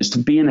essentialism, is to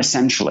be an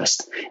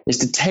essentialist, is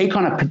to take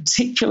on a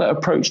particular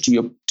approach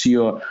to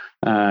your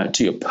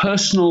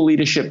personal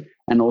leadership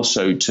and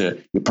also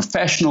to your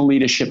professional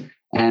leadership.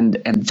 And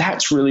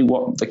that's really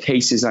what the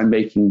case is I'm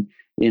making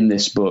in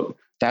this book,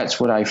 that's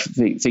what I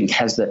think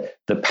has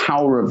the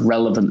power of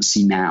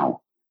relevancy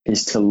now,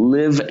 is to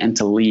live and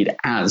to lead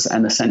as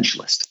an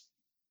essentialist.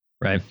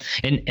 Right.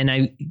 And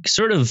I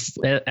sort of,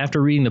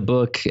 after reading the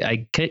book,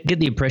 I get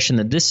the impression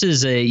that this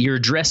is you're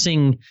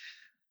addressing,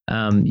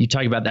 you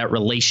talk about that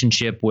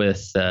relationship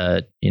with,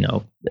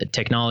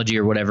 technology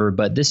or whatever,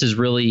 but this is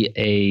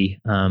really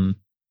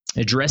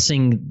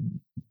addressing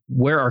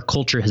where our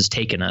culture has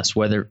taken us,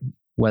 whether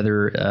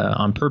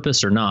on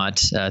purpose or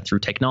not, through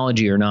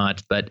technology or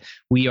not, but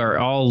we are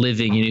all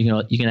living,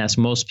 you can ask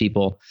most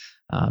people,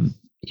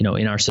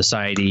 in our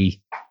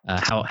society,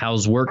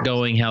 how's work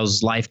going?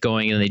 How's life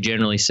going? And they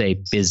generally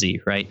say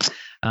busy, right?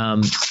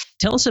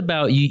 Tell us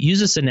about, you use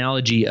this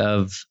analogy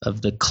of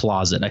the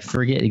closet. I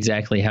forget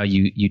exactly how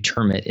you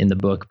term it in the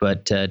book,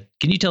 but can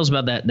you tell us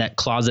about that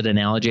closet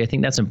analogy? I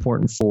think that's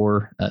important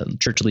for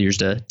church leaders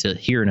to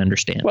hear and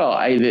understand. Well,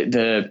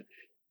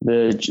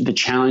 the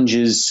challenge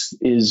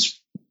is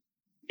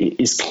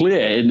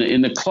clear.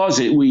 In the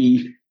closet,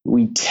 we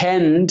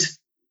tend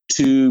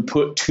to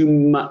put too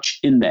much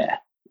in there.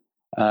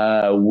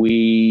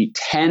 We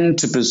tend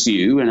to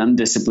pursue an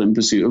undisciplined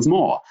pursuit of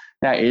more.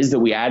 That is, that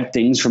we add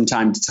things from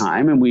time to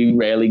time and we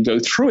rarely go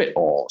through it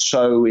all.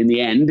 So in the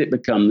end, it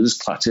becomes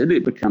cluttered.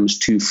 It becomes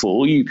too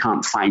full. You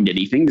can't find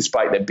anything,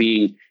 despite there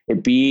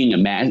being a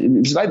mess.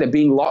 Despite there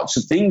being lots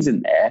of things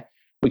in there,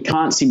 we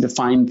can't seem to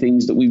find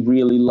things that we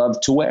really love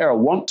to wear or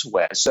want to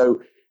wear.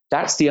 So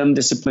that's the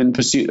undisciplined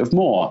pursuit of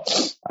more.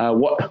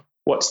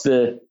 What's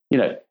the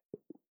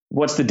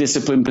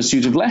disciplined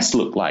pursuit of less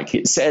look like?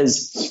 It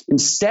says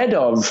instead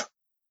of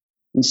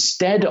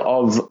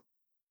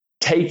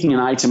taking an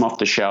item off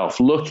the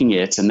shelf, looking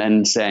at it, and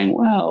then saying,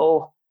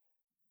 well,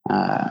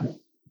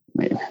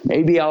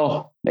 maybe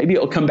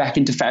it'll come back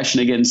into fashion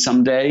again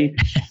someday,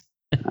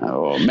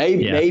 or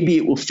maybe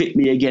it will fit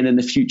me again in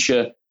the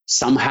future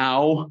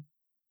somehow,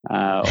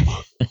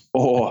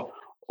 or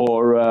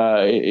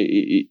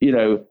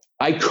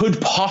I could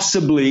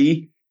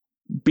possibly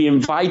be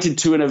invited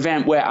to an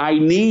event where I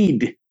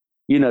need,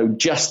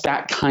 just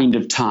that kind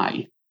of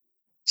tie.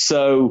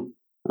 So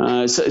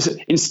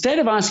instead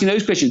of asking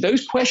those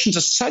questions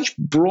are such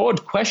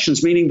broad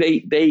questions, meaning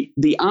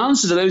the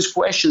answer to those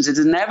questions is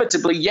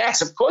inevitably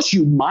yes. Of course,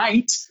 you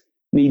might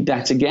need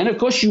that again. Of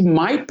course, you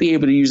might be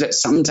able to use that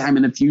sometime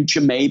in the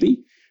future,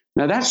 maybe.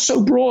 Now, that's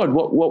so broad.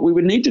 What we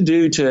would need to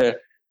do to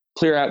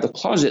clear out the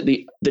closet,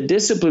 the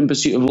disciplined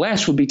pursuit of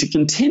less, would be to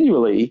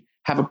continually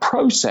have a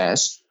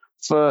process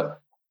for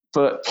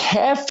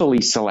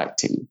carefully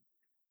selecting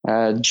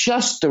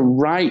just the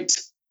right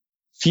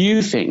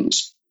few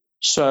things.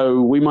 So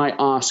we might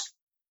ask,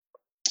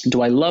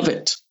 do I love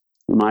it?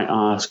 We might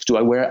ask, do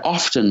I wear it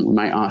often? We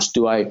might ask,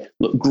 do I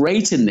look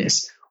great in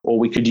this? Or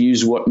we could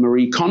use what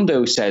Marie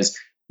Kondo says,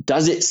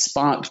 does it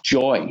spark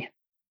joy?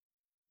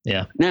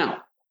 Yeah.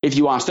 Now, if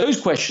you ask those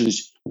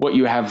questions, what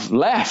you have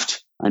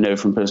left, I know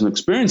from personal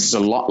experience, is a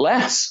lot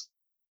less.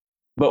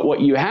 But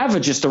what you have are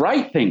just the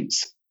right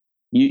things.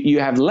 You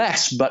have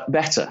less, but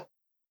better.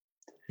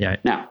 Yeah.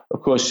 Now,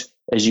 of course,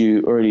 as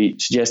you already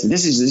suggested,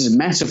 this is a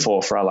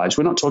metaphor for our lives.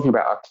 We're not talking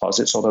about our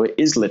closets, although it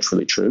is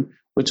literally true.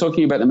 We're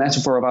talking about the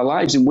metaphor of our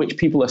lives in which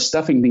people are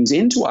stuffing things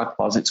into our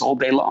closets all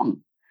day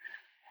long.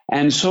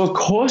 And so, of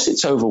course,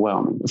 it's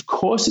overwhelming. Of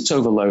course, it's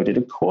overloaded.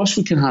 Of course,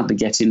 we can hardly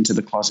get into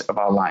the closet of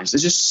our lives.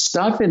 There's just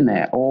stuff in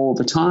there all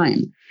the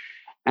time.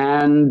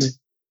 And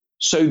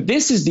so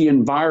this is the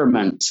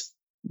environment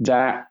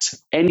that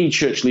any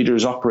church leader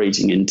is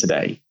operating in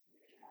today.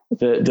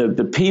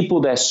 The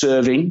people they're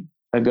serving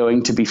are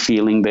going to be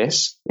feeling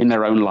this in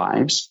their own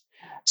lives.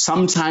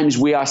 Sometimes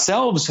we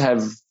ourselves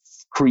have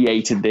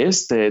created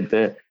this.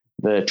 The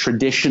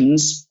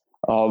traditions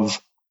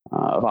of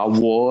our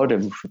ward,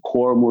 of the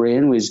quorum we're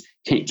in,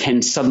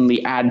 can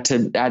suddenly add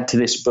to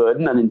this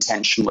burden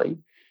unintentionally.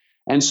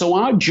 And so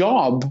our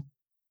job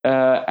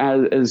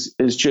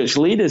as church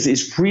leaders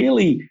is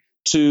really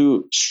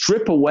to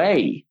strip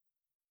away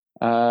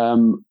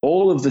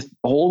all of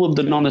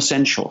the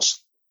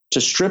non-essentials,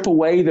 to strip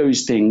away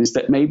those things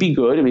that may be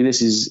good. I mean,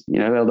 this is,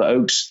 Elder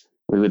Oaks,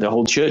 the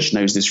whole church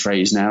knows this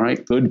phrase now,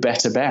 right? Good,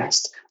 better,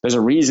 best. There's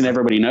a reason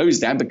everybody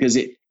knows that, because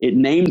it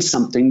named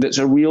something that's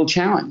a real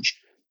challenge.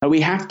 And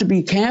we have to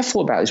be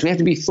careful about this. We have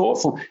to be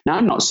thoughtful. Now,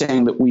 I'm not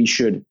saying that we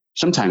should.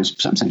 Sometimes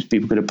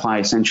people could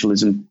apply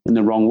essentialism in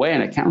the wrong way,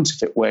 in a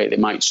counterfeit way. They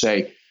might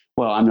say,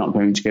 well, I'm not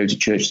going to go to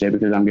church today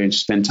because I'm going to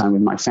spend time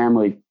with my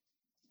family.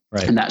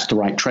 Right. And that's the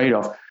right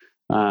trade-off.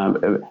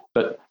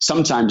 But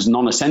sometimes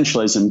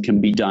non-essentialism can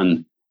be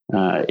done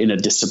in a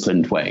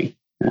disciplined way.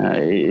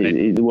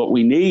 What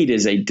we need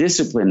is a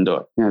disciplined,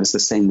 it's the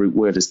same root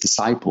word as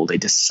discipled, a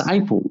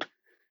discipled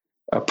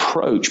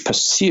approach,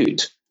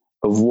 pursuit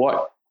of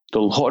what the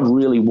Lord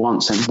really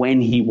wants and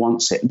when he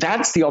wants it.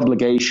 That's the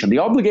obligation. The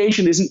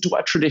obligation isn't to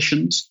our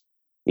traditions,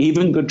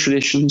 even good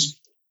traditions.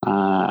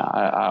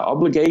 Our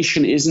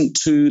obligation isn't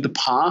to the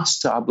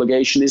past. Our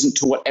obligation isn't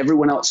to what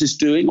everyone else is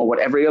doing or what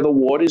every other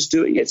ward is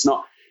doing. It's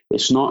not.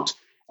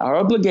 Our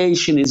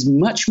obligation is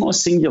much more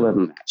singular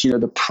than that.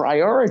 The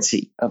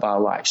priority of our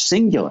life,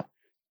 singular,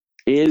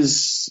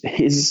 is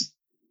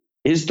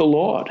is the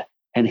Lord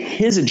and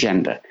his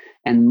agenda.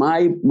 And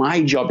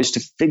my job is to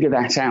figure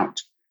that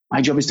out.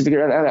 My job is to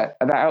figure that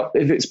out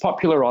if it's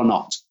popular or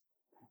not.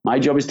 My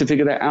job is to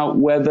figure that out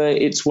whether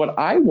it's what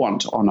I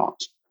want or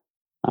not.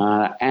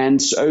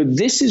 And so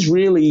this is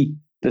really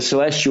the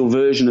celestial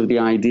version of the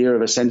idea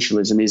of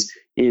essentialism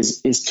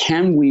is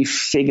can we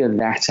figure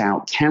that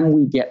out? Can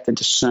we get the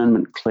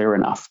discernment clear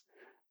enough?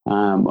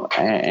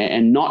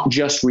 And not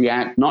just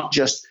react, not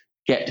just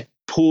get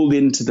pulled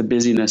into the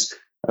busyness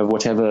of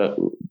whatever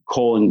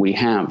calling we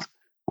have,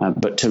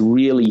 but to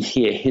really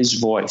hear his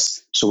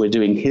voice. So we're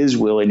doing his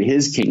will in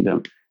his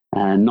kingdom,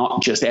 and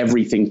not just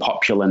everything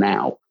popular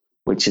now,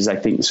 which is, I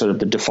think, sort of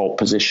the default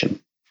position.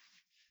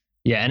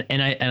 Yeah,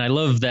 and I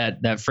love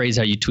that phrase,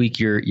 how you tweak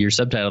your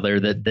subtitle there,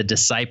 the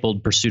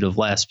discipled pursuit of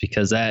less,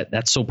 because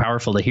that's so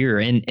powerful to hear.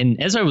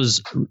 And as I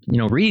was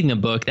reading the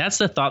book, that's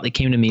the thought that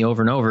came to me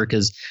over and over,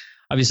 because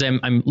obviously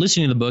I'm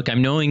listening to the book,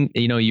 I'm knowing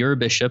you're a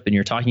bishop and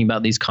you're talking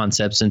about these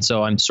concepts, and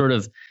so I'm sort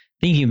of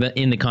thinking about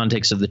in the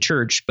context of the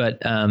church, but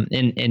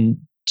and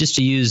just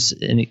to use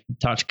and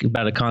talk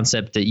about a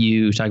concept that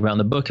you talk about in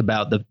the book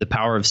about the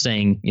power of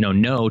saying,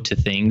 no to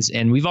things.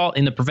 And we've all,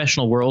 in the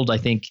professional world, I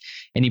think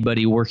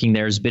anybody working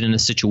there has been in a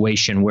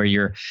situation where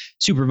your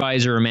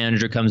supervisor or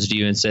manager comes to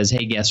you and says,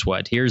 hey, guess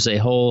what? Here's a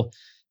whole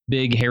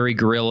big hairy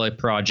gorilla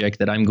project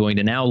that I'm going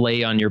to now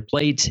lay on your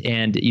plate.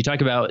 And you talk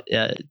about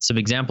some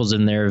examples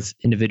in there of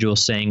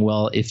individuals saying,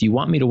 well, if you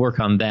want me to work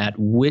on that,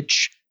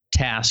 which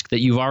task that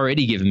you've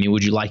already given me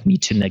would you like me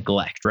to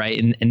neglect, right?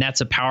 And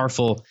that's a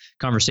powerful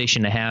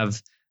conversation to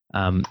have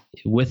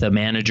with a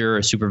manager or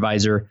a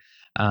supervisor.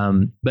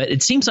 But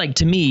it seems like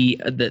to me,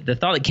 the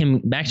thought that came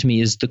back to me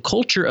is the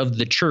culture of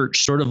the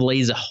church sort of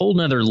lays a whole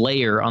nother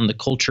layer on the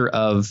culture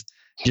of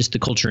just the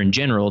culture in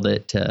general,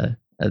 that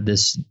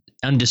this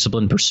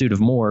undisciplined pursuit of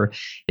more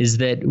is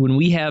that when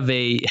we have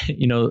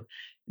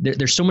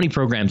there's so many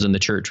programs in the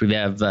church. We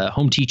have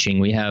home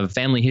teaching, we have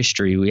family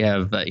history, we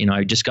have,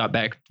 I just got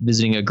back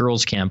visiting a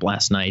girls' camp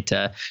last night.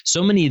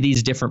 So many of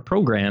these different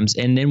programs.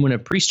 And then when a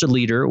priesthood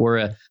leader or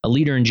a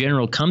leader in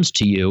general comes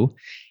to you,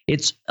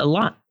 it's a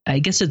lot. I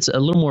guess it's a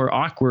little more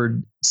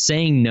awkward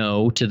saying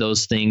no to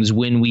those things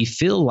when we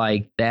feel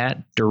like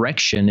that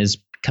direction is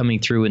coming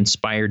through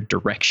inspired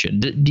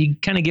direction. Do you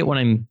kind of get what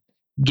I'm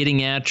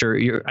getting at? Or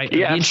I'd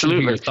be interested to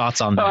hear your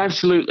thoughts on that. Oh,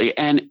 absolutely.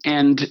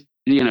 And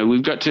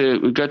we've got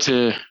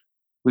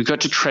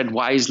to tread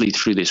wisely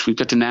through this. We've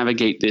got to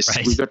navigate this.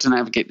 Right. We've got to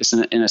navigate this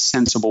in a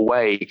sensible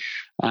way.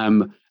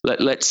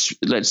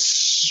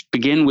 Let's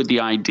begin with the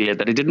idea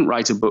that I didn't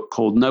write a book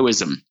called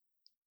Noism.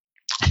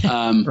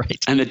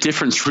 Right. And the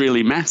difference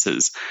really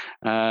matters.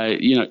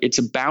 It's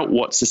about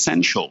what's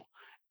essential,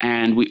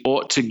 and we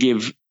ought to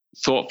give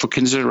thoughtful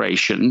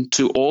consideration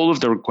to all of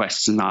the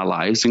requests in our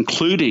lives,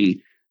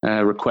 including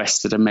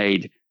requests that are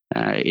made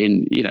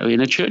in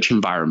a church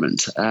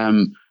environment.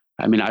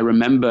 I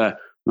remember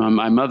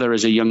my mother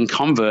as a young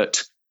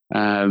convert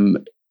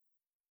going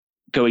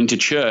to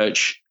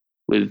church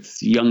with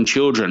young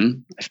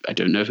children. I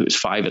don't know if it was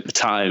 5 at the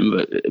time,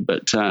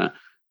 but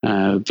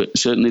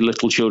certainly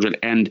little children.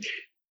 And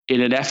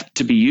in an effort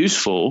to be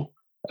useful,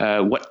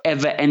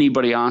 whatever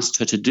anybody asked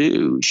her to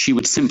do, she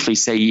would simply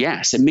say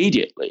yes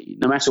immediately,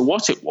 no matter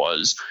what it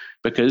was,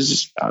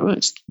 because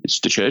it's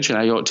the church and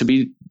I ought to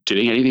be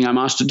doing anything I'm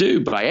asked to do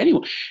by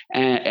anyone,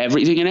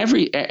 everything and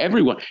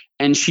everyone.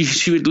 And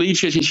she would leave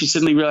church and she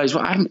suddenly realized,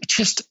 well, I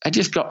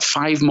just got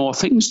 5 more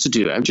things to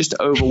do. I'm just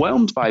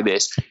overwhelmed by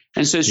this.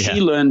 And so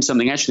she learned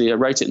something. Actually, I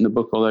write it in the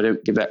book, although I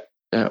don't give that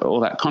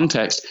all that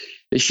context.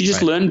 She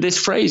just learned this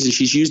phrase, and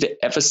she's used it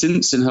ever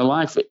since in her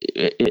life.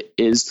 It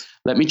is,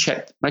 let me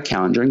check my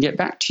calendar and get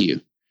back to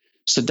you.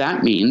 So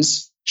that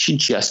means she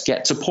just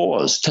gets a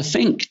pause to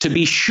think, to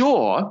be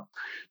sure,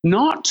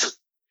 not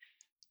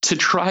to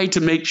try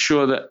to make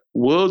sure that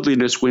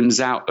worldliness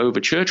wins out over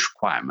church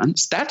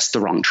requirements. That's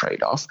the wrong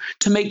trade-off.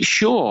 To make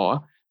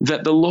sure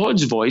that the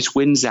Lord's voice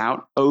wins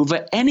out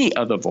over any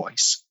other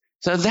voice.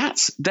 So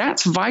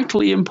that's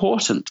vitally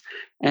important.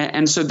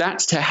 And so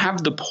that's to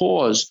have the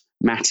pause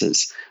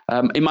matters.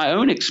 In my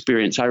own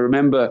experience, I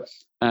remember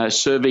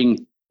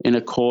serving in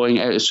a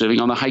calling,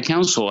 serving on the High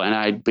Council, and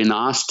I'd been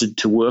asked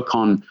to work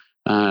on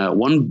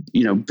one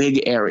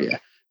big area,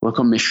 work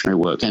on missionary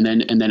work, and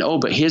then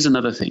but here's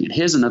another thing, and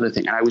here's another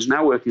thing, and I was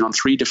now working on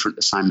 3 different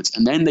assignments,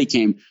 and then they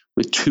came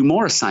with 2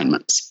 more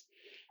assignments,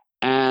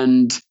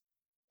 and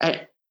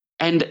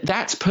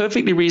that's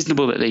perfectly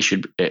reasonable that they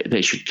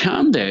should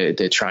come.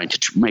 They're trying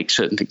to make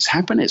certain things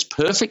happen. It's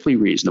perfectly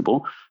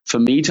reasonable for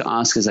me to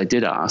ask, as I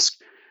did ask,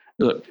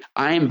 look,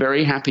 I am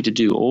very happy to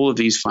do all of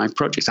these 5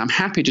 projects. I'm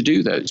happy to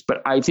do those,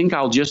 but I think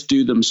I'll just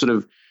do them sort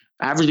of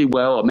averagely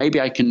well, or maybe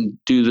I can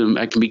do them,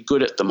 I can be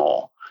good at them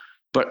all,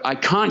 but I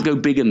can't go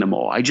big in them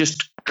all. I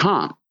just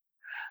can't.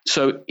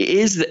 So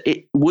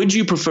would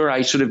you prefer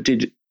I sort of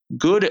did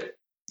good at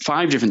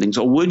 5 different things,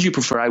 or would you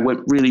prefer I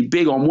went really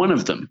big on one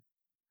of them?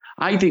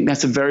 I think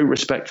that's a very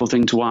respectful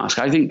thing to ask.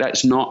 I think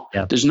that's not,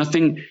 there's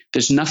nothing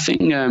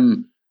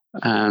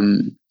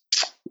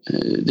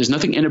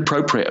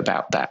inappropriate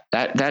about that.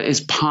 That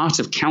is part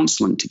of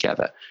counseling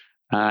together.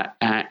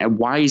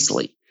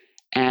 wisely.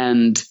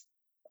 And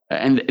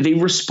the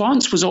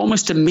response was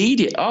almost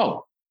immediate.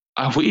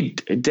 We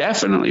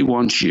definitely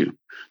want you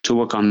to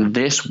work on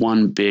this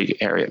one big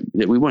area.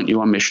 That we want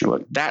you on missional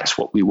work. That's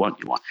what we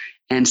want you on.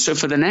 And so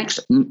for the next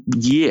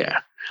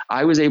year,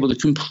 I was able to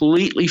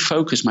completely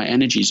focus my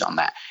energies on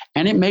that,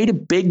 and it made a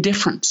big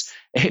difference.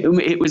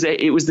 It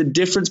was the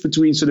difference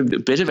between sort of a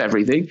bit of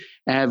everything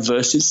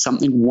versus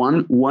something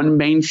one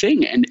main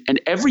thing,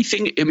 and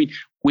everything. I mean,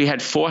 we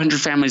had 400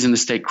 families in the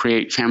state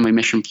create family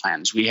mission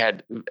plans. We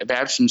had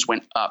baptisms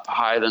went up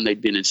higher than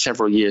they'd been in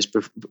several years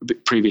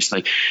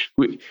previously.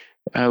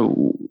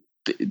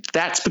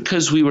 That's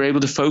because we were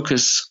able to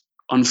focus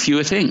on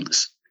fewer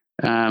things,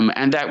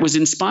 and that was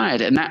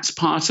inspired. And that's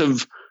part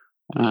of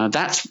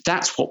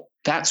that's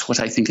what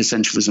I think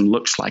essentialism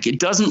looks like. It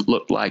doesn't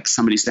look like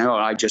somebody saying,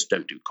 I just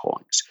don't do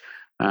coins.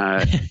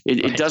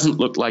 It doesn't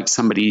look like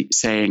somebody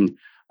saying,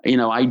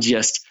 I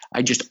just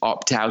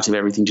opt out of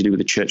everything to do with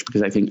the church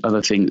because I think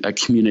other things, a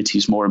community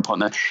is more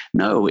important.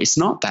 No, it's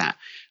not that.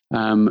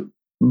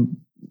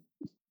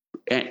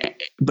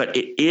 But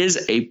it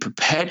is a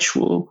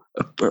perpetual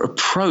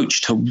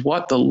approach to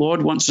what the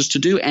Lord wants us to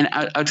do. And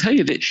I'll tell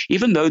you that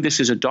even though this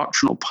is a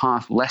doctrinal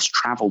path less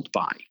traveled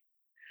by,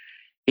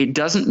 it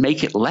doesn't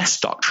make it less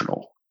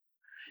doctrinal.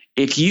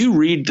 If you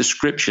read the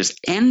scriptures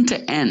end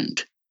to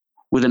end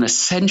with an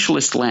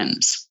essentialist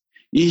lens,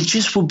 you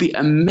just will be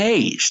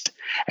amazed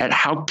at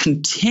how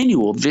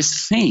continual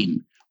this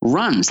theme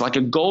runs like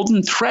a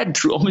golden thread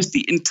through almost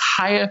the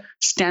entire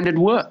standard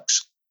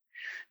works.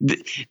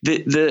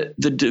 The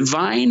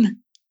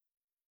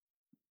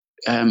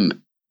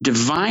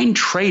divine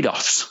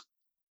trade-offs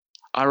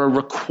are a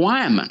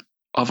requirement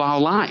of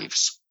our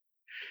lives.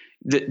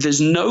 There's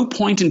no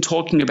point in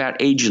talking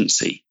about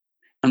agency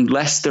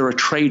unless there are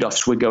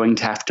trade-offs we're going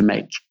to have to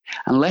make,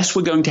 unless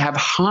we're going to have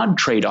hard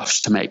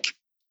trade-offs to make.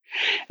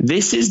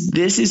 This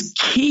is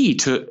key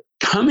to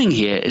coming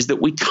here, is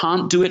that we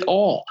can't do it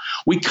all.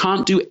 We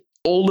can't do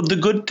all of the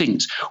good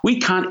things. We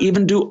can't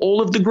even do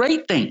all of the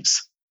great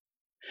things.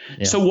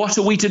 Yeah. So what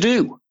are we to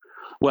do?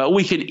 Well,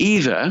 we can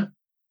either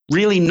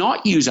really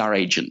not use our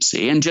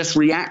agency and just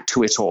react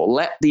to it all,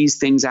 let these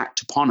things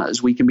act upon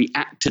us. We can be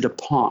acted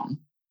upon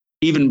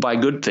even by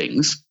good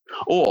things,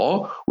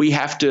 or we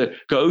have to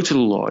go to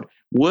the Lord,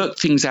 work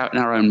things out in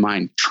our own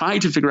mind, try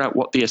to figure out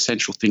what the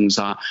essential things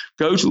are,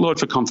 go to the Lord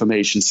for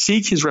confirmation,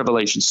 seek his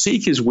revelation,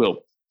 seek his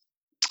will,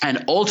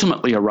 and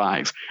ultimately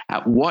arrive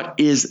at what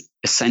is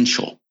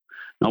essential.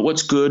 Not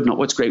what's good, not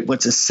what's great,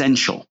 what's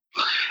essential.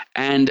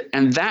 And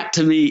that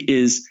to me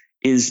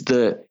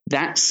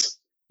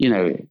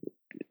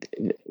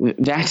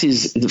that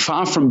is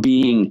far from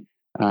being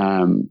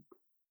an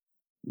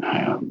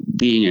I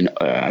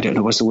don't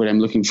know what's the word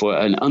I'm looking for,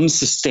 an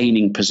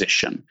unsustaining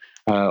position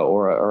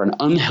or an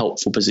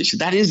unhelpful position.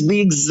 That is the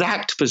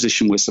exact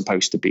position we're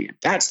supposed to be in.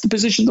 That's the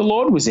position the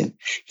Lord was in.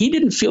 He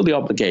didn't feel the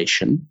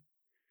obligation,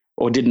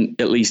 or didn't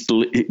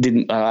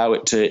allow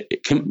it to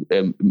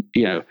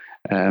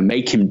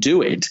make him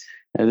do it.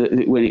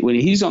 When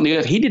he's on the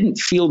earth, he didn't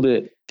feel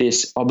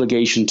this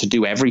obligation to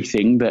do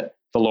everything that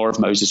the law of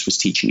Moses was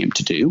teaching him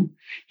to do.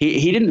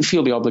 He didn't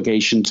feel the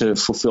obligation to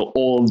fulfill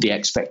all of the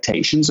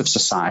expectations of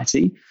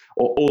society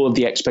or all of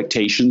the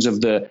expectations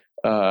of the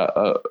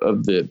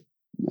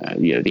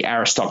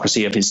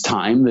aristocracy of his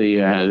time,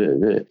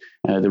 the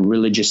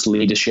religious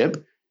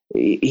leadership.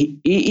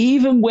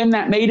 Even when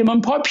that made him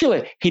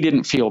unpopular, he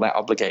didn't feel that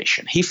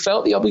obligation. He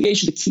felt the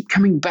obligation to keep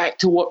coming back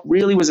to what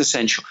really was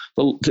essential,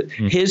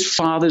 his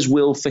Father's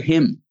will for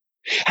him.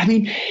 I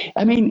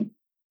mean,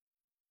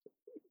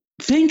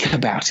 think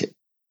about it.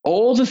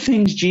 All the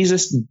things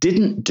Jesus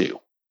didn't do,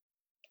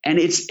 and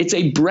it's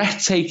a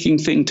breathtaking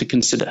thing to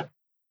consider.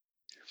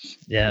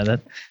 Yeah,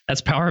 that's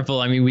powerful.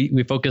 I mean,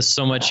 we focus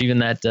so much, even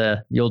that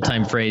the old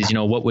time phrase,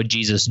 what would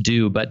Jesus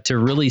do? But to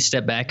really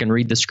step back and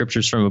read the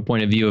scriptures from a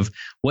point of view of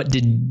what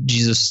did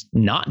Jesus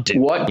not do?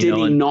 What did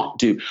he not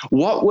do?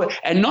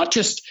 And not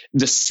just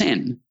the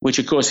sin, which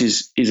of course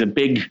is a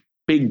big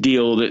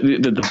deal.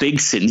 The big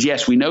sins.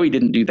 Yes, we know he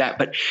didn't do that,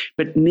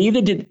 but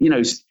neither did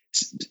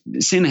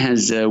sin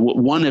has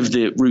one of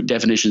the root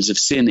definitions of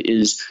sin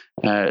is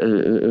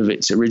of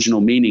its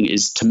original meaning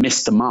is to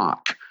miss the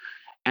mark.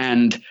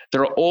 And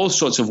there are all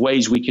sorts of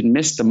ways we can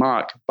miss the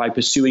mark by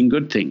pursuing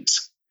good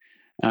things.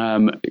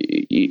 There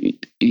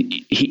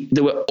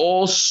were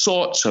all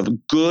sorts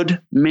of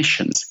good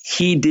missions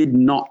he did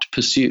not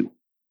pursue.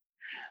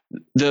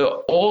 There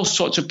are all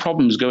sorts of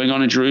problems going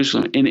on in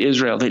Jerusalem, in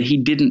Israel, that he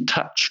didn't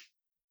touch.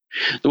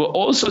 There were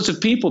all sorts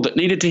of people that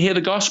needed to hear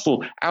the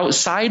gospel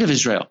outside of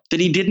Israel that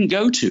he didn't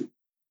go to.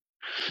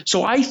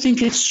 So I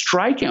think it's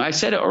striking. I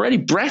said it already,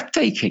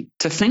 breathtaking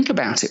to think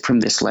about it from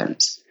this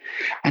lens.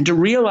 And to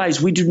realize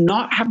we do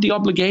not have the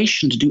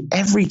obligation to do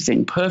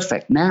everything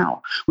perfect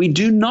now. We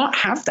do not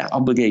have that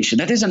obligation.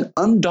 That is an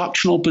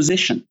undoctrinal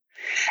position.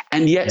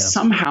 And yet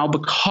somehow,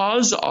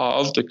 because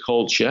of the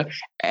culture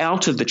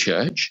out of the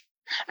church,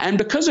 and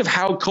because of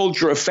how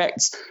culture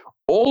affects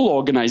all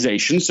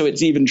organizations, so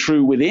it's even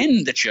true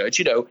within the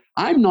church.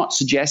 I'm not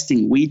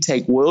suggesting we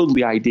take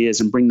worldly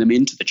ideas and bring them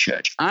into the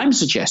church. I'm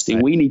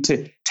suggesting we need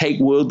to take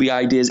worldly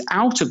ideas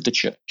out of the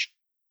church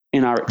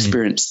in our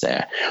experience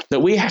there. That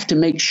we have to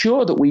make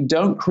sure that we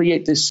don't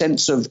create this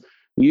sense of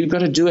you've got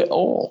to do it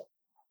all,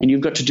 and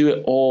you've got to do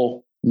it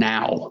all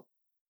now.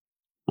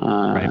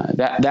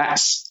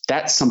 That's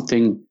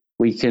something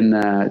we can,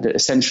 that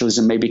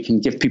essentialism maybe can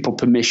give people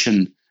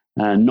permission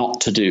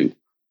not to do.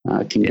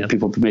 Can give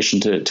people permission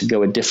to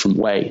go a different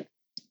way.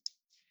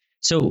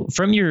 So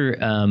from your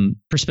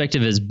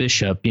perspective as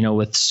bishop,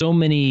 with so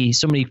many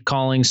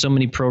callings, so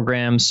many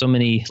programs, so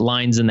many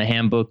lines in the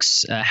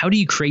handbooks, how do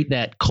you create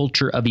that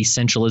culture of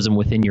essentialism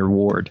within your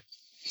ward?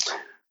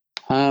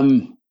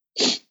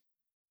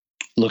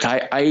 Look,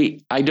 I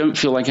don't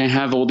feel like I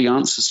have all the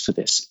answers for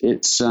this.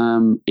 It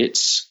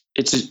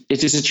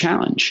is a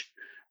challenge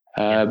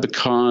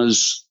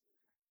because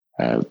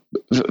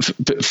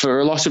for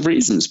a lot of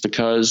reasons,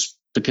 because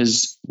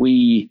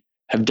we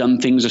have done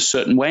things a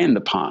certain way in the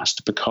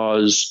past,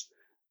 because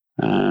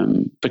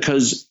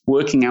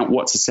working out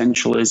what's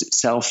essential is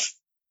itself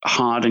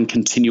hard and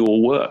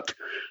continual work.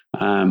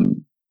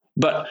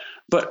 But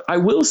I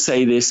will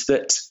say this,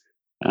 that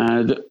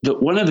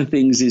one of the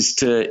things is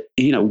to,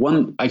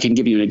 I can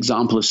give you an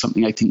example of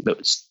something I think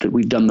that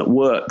we've done that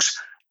works.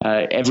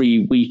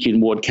 Every week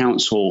in ward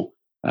council,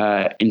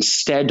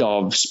 instead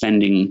of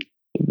spending,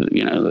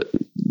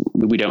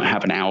 we don't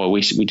have an hour.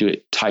 We do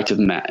it tighter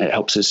than that. It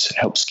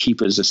helps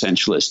keep us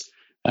essentialist.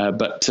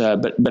 But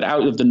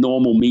out of the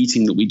normal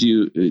meeting that we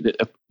do,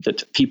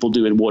 that people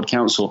do in ward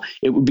council,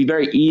 it would be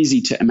very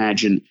easy to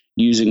imagine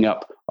using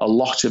up a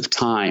lot of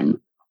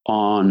time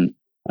on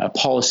a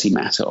policy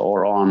matter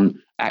or on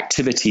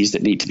activities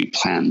that need to be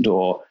planned,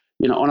 or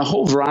on a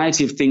whole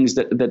variety of things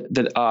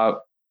that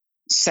are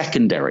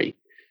secondary.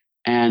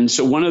 And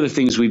so one of the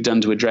things we've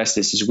done to address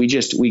this is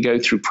we go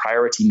through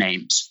priority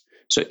names.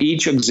 So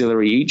each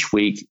auxiliary each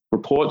week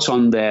reports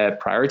on their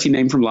priority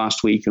name from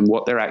last week and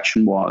what their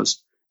action was.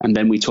 And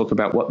then we talk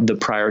about what the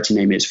priority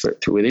name is for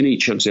within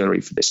each auxiliary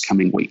for this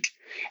coming week.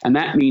 And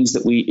that means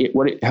that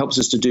what it helps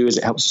us to do is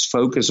it helps us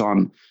focus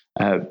on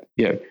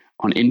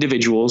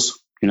individuals.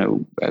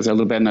 As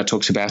Elder Bednar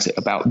talks about it,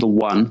 about the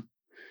one.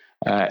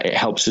 It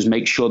helps us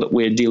make sure that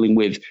we're dealing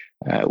with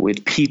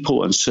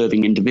people and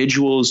serving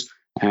individuals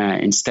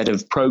instead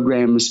of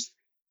programs.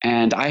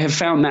 And I have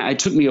found that it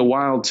took me a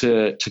while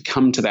to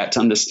come to that, to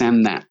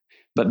understand that.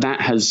 But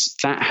that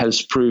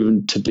has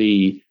proven to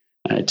be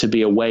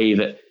a way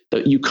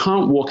that you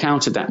can't walk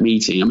out of that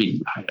meeting. I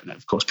mean, I don't know,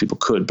 of course people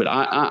could, but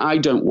I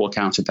don't walk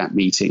out of that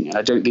meeting. And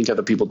I don't think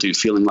other people do,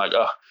 feeling like,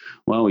 oh,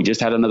 well, we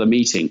just had another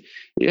meeting.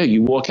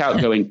 You walk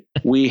out going,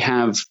 we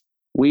have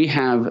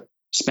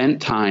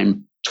spent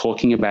time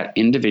talking about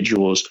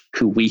individuals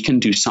who we can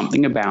do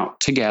something about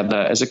together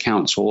as a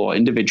council or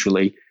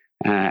individually,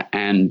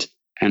 and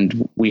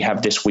we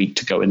have this week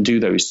to go and do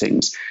those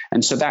things.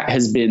 And so that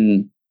has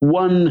been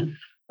one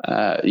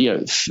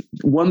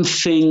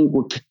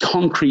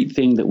concrete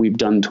thing that we've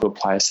done to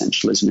apply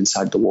essentialism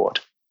inside the ward.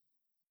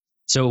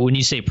 So when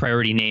you say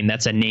priority name,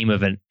 that's a name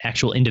of an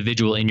actual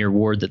individual in your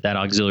ward that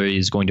auxiliary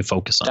is going to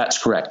focus on.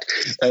 That's correct.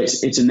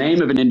 It's a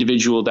name of an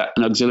individual that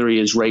an auxiliary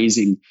is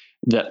raising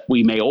that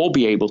we may all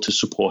be able to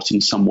support in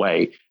some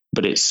way,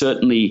 but it's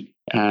certainly,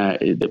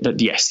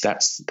 but yes,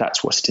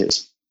 that's what it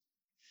is.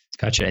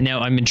 Gotcha. Now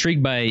I'm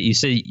intrigued by, you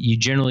say you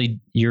generally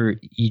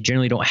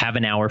don't have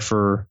an hour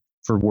for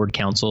ward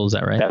council. Is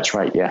that right? That's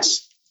right.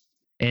 Yes.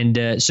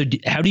 And so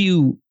how do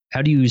you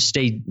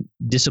stay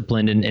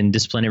disciplined and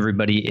discipline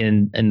everybody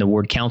in the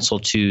ward council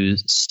to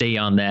stay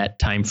on that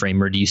time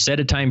frame? Or do you set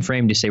a time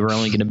frame? Do you say we're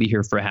only going to be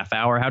here for a half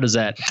hour? How does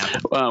that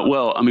happen?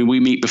 Well, I mean, we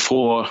meet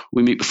before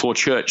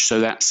church, so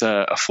that's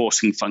a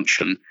forcing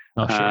function.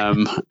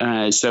 Oh,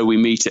 sure. So we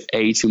meet at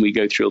 8 and we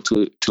go through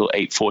till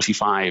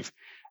 8:45.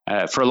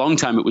 For a long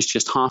time, it was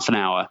just half an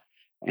hour,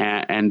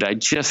 and I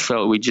just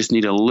felt we just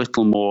need a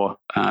little more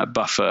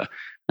buffer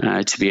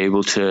to be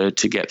able to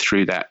get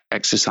through that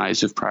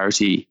exercise of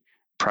priority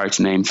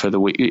name for the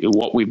week,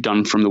 what we've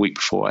done from the week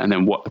before, and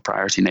then what the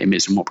priority name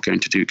is and what we're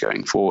going to do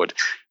going forward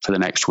for the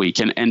next week.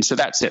 And so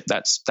that's it.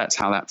 That's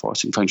how that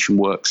forcing function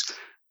works.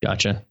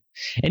 Gotcha.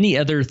 Any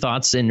other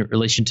thoughts in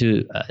relation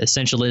to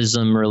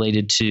essentialism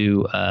related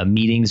to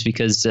meetings?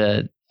 Because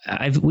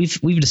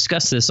we've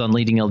discussed this on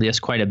Leading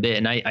LDS quite a bit,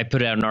 and I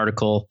put out an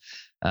article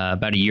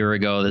about a year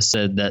ago that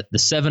said that the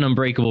 7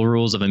 unbreakable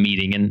rules of a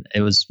meeting, and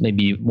it was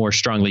maybe more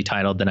strongly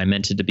titled than I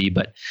meant it to be.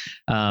 But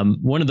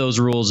one of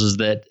those rules is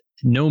that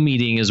no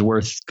meeting is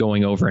worth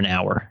going over an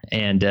hour,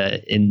 and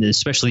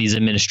especially these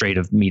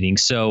administrative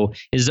meetings. So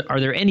are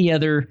there any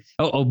other,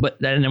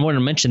 but and I want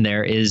to mention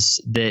there is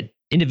that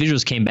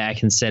individuals came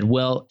back and said,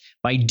 well,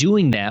 by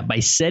doing that, by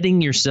setting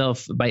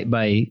yourself,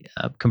 by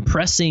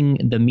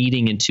compressing the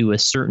meeting into a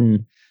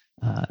certain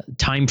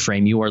time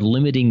frame, you are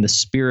limiting the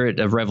spirit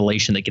of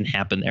revelation that can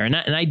happen there. And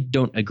I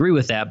don't agree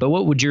with that, but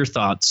what would your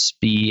thoughts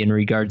be in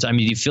regards? I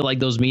mean, do you feel like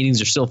those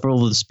meetings are still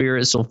full of the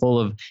Spirit, still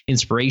full of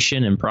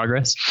inspiration and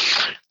progress?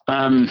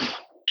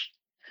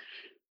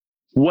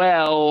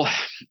 Well,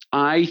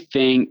 I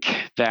think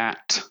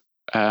that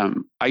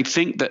I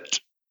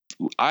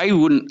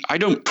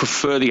don't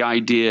prefer the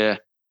idea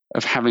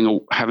of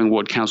having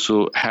ward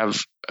council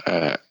have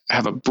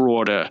a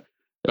broader.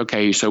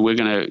 Okay, so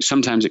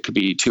sometimes it could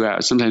be 2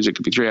 hours, sometimes it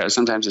could be 3 hours,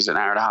 sometimes it's an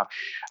hour and a half.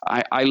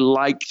 I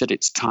like that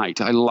it's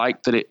tight. I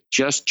like that it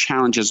just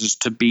challenges us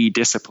to be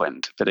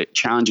disciplined, that it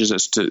challenges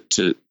us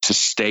to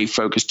stay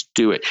focused, to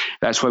do it.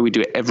 That's why we do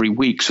it every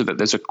week, so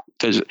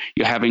that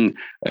you're having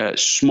a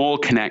small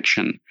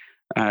connection,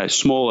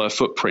 smaller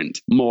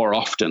footprint more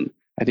often.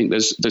 I think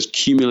there's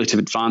cumulative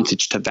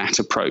advantage to that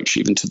approach,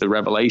 even to the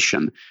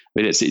revelation.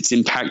 But it's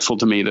impactful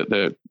to me that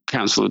the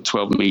Council of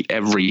 12 meet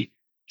every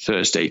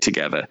Thursday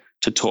together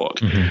to talk.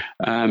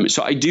 Mm-hmm.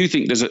 So I do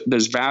think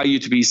there's value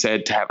to be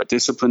said to have a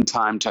disciplined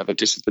time, to have a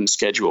disciplined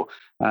schedule.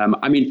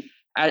 I mean,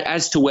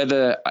 as to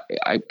whether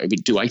I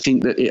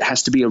think that it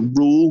has to be a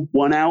rule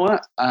 1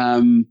 hour.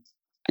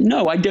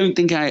 No, I don't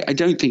think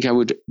I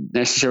would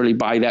necessarily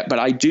buy that. But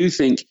I do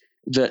think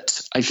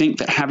that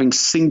having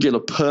singular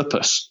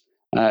purpose,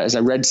 as I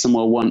read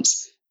somewhere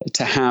once,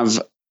 to have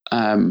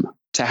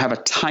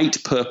a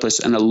tight purpose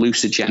and a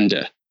loose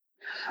agenda,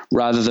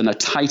 rather than a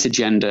tight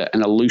agenda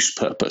and a loose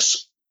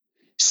purpose,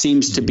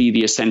 seems to be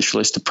the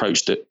essentialist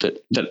approach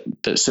that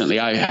certainly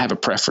I have a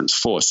preference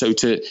for. So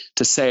to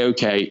say,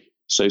 okay,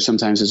 so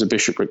sometimes as a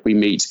bishopric we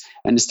meet,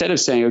 and instead of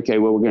saying, okay,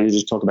 well, we're going to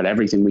just talk about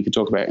everything we could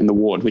talk about in the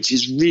ward, which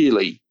is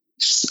really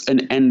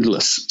an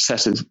endless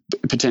set of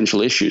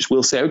potential issues,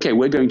 we'll say, okay,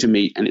 we're going to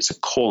meet, and it's a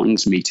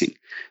callings meeting.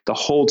 The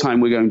whole time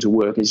we're going to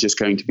work is just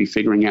going to be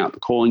figuring out the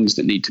callings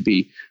that need to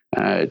be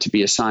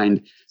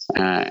assigned.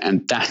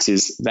 And that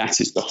is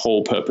the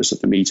whole purpose of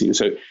the meeting.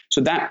 So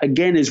that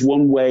again is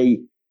one way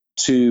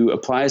to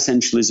apply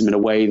essentialism in a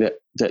way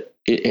that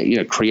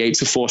it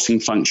creates a forcing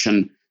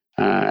function,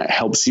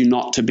 helps you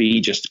not to be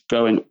just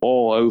going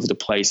all over the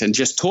place and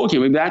just talking.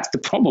 I mean, that's the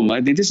problem.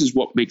 I think this is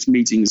what makes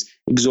meetings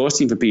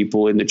exhausting for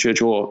people in the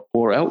church or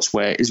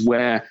elsewhere, is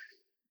where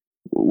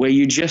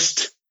you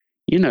just,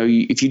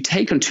 if you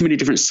take on too many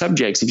different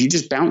subjects, if you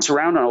just bounce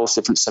around on all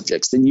different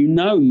subjects, then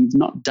you've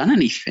not done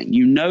anything.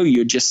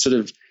 You're just sort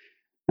of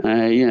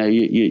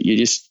you're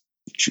just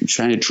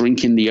trying to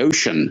drink in the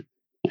ocean,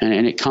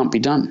 and it can't be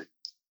done.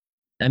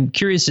 I'm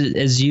curious,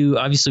 as you,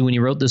 obviously, when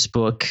you wrote this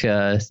book,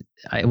 I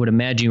would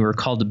imagine you were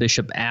called to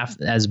bishop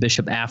as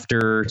bishop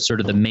after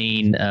sort of the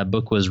main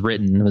book was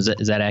written. Is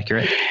that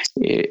accurate?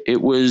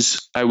 It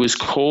was. I was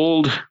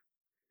called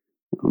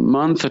a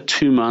month or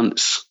 2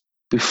 months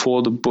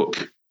before the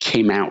book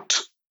came out,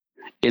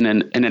 in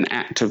an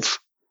act of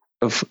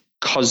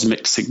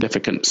cosmic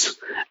significance,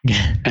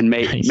 and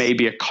Nice.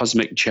 Maybe a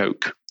cosmic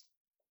joke.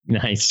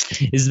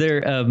 Nice. Is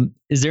there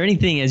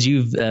anything, as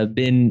you've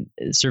been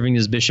serving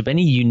as bishop,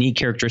 any unique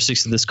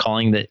characteristics of this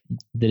calling that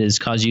has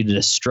caused you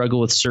to struggle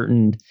with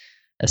certain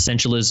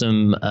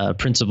essentialism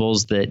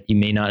principles that you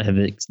may not have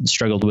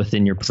struggled with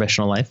in your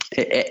professional life?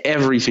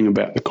 Everything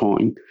about the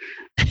calling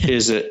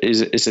is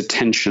a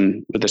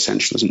tension with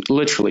essentialism.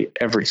 Literally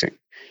everything,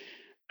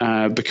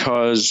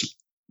 because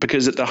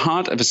at the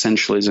heart of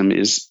essentialism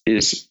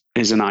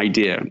is an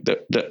idea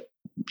that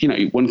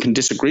one can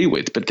disagree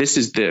with, but this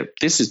is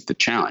the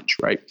challenge,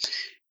 right?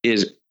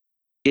 Is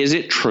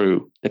it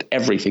true that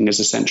everything is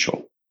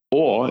essential,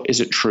 or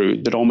is it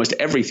true that almost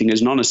everything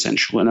is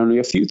non-essential and only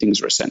a few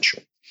things are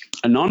essential?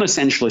 A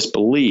non-essentialist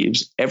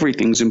believes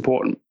everything's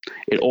important;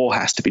 it all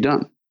has to be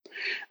done.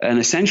 An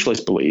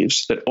essentialist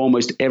believes that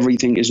almost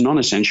everything is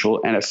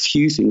non-essential and a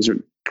few things are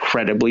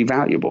incredibly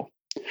valuable.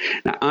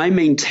 Now, I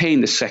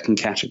maintain the second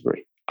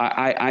category.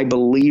 I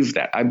believe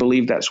that. I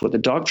believe that's what the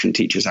doctrine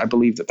teaches. I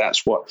believe that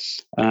that's what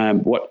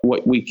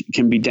we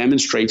can be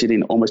demonstrated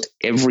in almost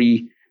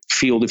every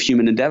field of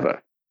human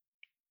endeavor.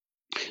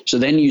 So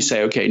then you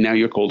say, okay, now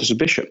you're called as a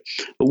bishop,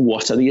 but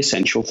what are the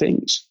essential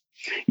things?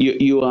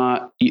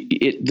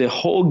 The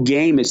whole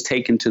game is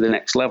taken to the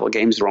next level.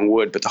 Game is the wrong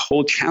word, but the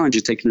whole challenge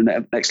is taken to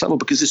the next level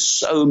because there's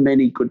so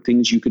many good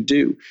things you could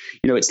do.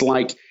 It's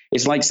like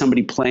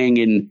somebody playing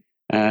in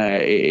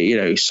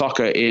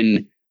soccer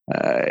in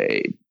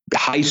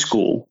high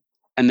school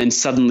and then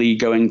suddenly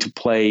going to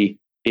play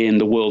in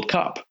the World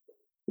Cup,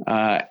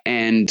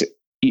 and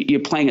you're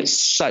playing at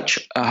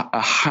such a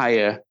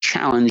higher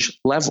challenge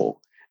level.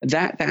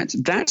 That's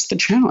the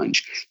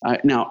challenge.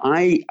 Now,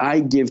 I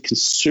give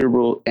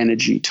considerable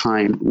energy,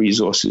 time,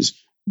 resources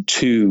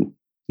to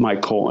my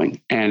calling,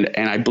 and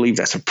I believe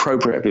that's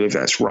appropriate. I believe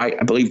that's right.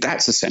 I believe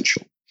that's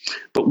essential.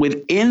 But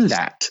within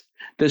that,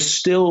 there's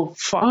still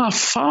far,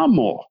 far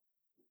more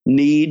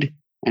need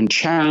and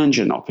challenge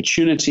and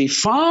opportunity,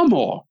 far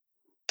more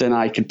than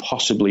I could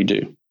possibly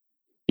do.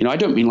 I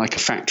don't mean like a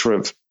factor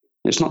of,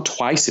 it's not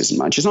twice as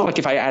much. It's not like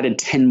if I added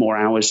 10 more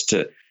hours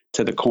to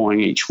the calling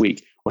each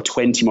week or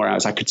 20 more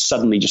hours, I could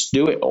suddenly just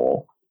do it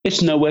all.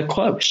 It's nowhere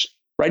close,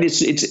 right?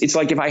 It's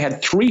like if I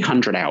had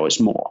 300 hours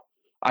more,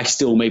 I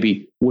still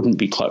maybe wouldn't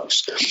be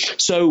close.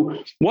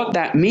 So what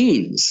that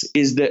means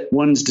is that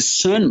one's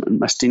discernment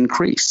must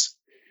increase.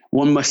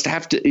 One must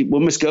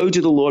go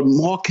to the Lord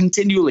more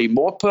continually,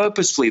 more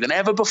purposefully than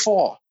ever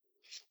before,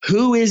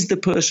 Who is the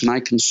person I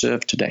can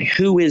serve today?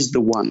 Who is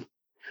the one?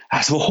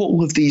 As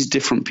all of these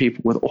different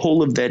people with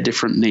all of their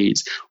different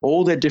needs,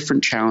 all their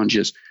different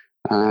challenges,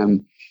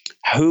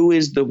 who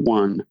is the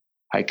one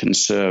I can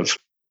serve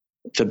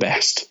the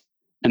best?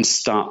 And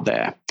start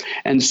there.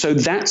 And so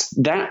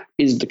that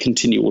is the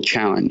continual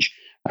challenge.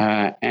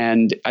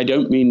 And I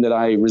don't mean that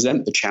I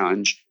resent the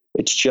challenge.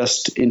 It's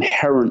just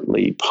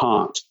inherently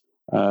part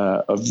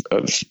of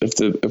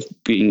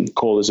being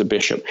called as a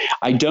bishop.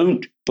 I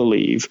don't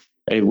believe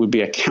it would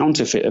be a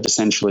counterfeit of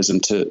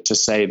essentialism to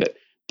say that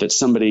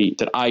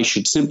I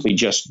should simply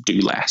just do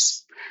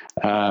less.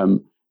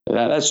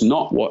 That's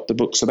not what the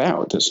book's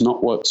about. That's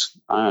not what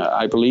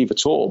I believe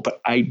at all.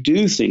 But I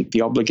do think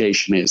the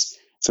obligation is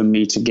for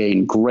me to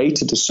gain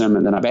greater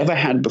discernment than I've ever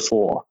had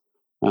before,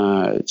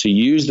 to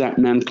use that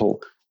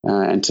mantle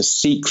and to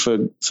seek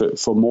for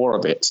more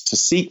of it, to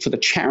seek for the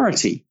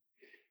charity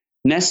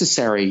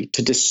necessary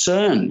to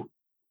discern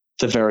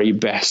the very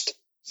best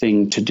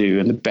thing to do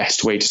and the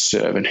best way to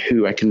serve and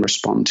who I can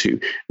respond to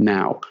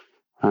now.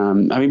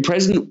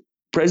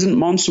 President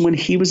Monson, when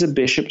he was a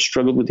bishop,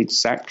 struggled with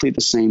exactly the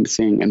same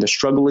thing. And the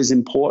struggle is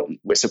important.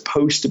 We're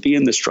supposed to be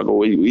in the struggle.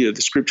 The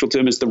scriptural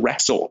term is the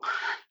wrestle.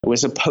 We're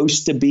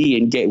supposed to be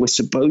engaged. We're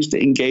supposed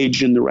to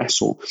engage in the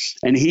wrestle.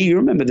 And you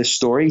remember this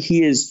story.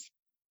 He's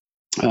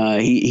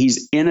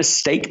in a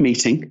stake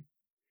meeting.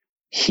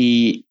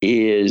 He's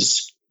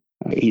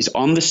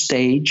on the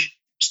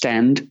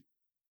stand.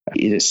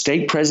 The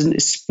stake president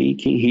is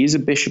speaking. He's a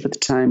bishop at the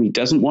time. He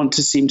doesn't want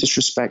to seem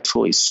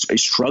disrespectful. He's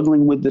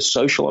struggling with the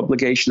social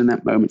obligation in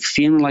that moment,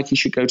 feeling like he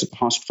should go to the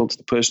hospital to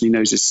the person he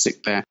knows is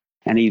sick there.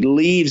 And he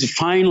leaves.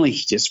 Finally,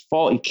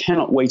 he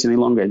cannot wait any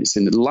longer. And it's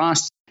in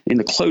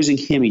the closing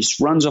hymn, he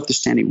runs off the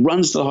stand. He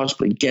runs to the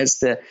hospital. He gets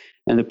there,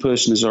 and the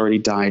person has already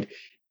died.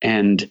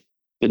 And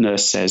the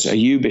nurse says, "Are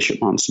you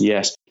Bishop Monson?"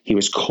 "Yes." "He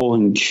was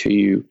calling to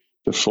you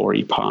before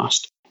he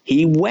passed."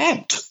 He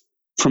wept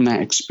from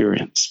that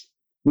experience.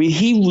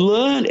 He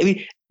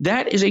learned,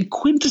 that is a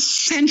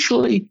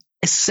quintessentially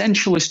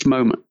essentialist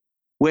moment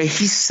where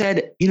he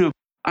said,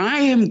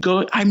 I'm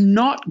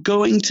not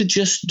going to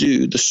just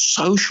do the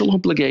social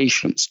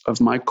obligations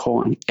of my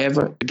calling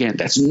ever again.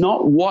 That's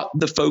not what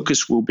the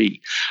focus will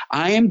be.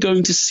 I am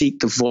going to seek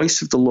the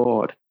voice of the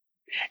Lord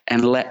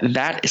and let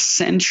that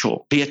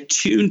essential be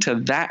attuned to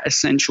that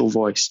essential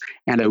voice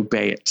and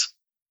obey it.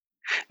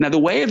 Now, the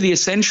way of the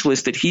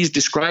essentialist that he's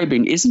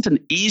describing isn't an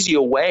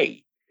easier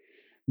way,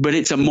 but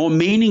it's a more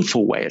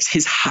meaningful way. It's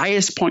his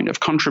highest point of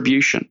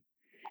contribution.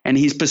 And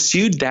he's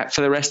pursued that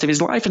for the rest of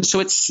his life. And so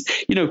it's,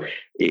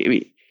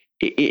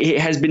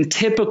 it has been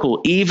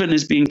typical, even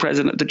as being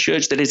president of the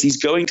church, that as he's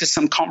going to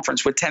some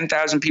conference where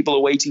 10,000 people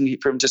are waiting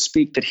for him to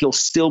speak, that he'll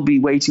still be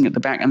waiting at the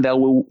back, and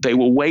they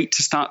will wait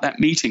to start that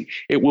meeting.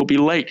 It will be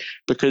late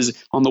because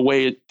on the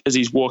way, as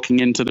he's walking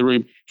into the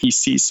room, he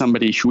sees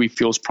somebody who he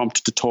feels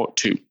prompted to talk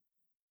to.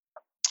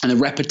 And the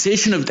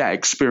repetition of that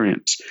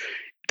experience,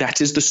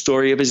 that is the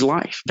story of his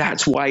life.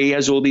 That's why he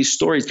has all these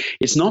stories.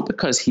 It's not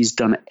because he's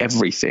done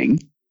everything.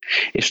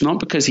 It's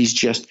not because he's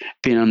just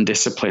been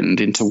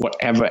undisciplined into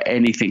whatever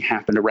anything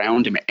happened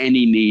around him,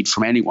 any need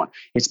from anyone.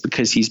 It's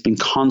because he's been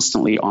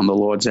constantly on the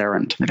Lord's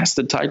errand. That's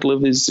the title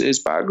of his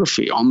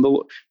biography,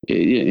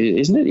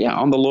 isn't it? Yeah,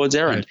 On the Lord's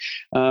Errand.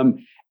 And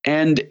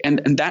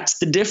that's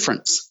the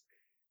difference.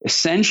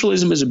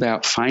 Essentialism is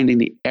about finding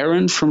the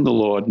errand from the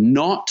Lord,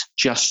 not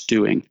just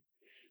doing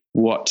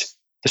what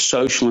the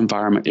social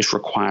environment is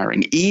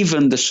requiring,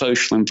 even the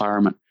social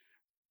environment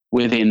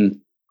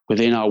within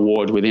our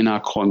ward, within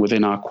our calling,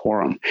 within our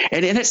quorum.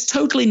 And it's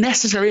totally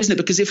necessary, isn't it?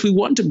 Because if we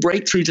want to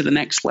break through to the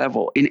next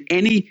level in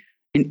any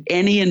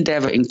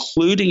endeavor,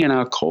 including in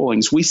our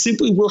callings, we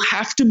simply will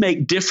have to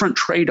make different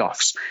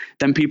trade-offs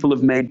than people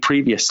have made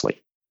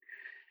previously.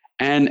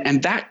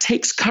 And that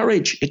takes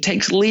courage. It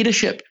takes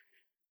leadership.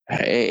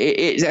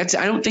 I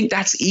don't think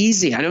that's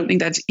easy. I don't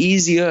think that's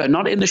easier,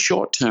 not in the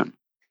short term.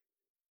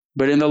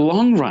 But in the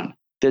long run,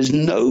 there's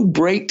no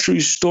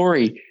breakthrough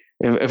story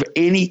of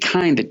any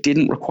kind that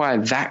didn't require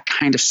that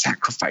kind of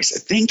sacrifice.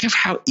 Think of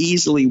how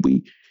easily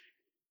we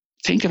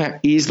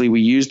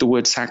use the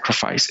word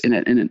sacrifice in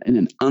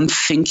an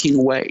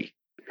unthinking way.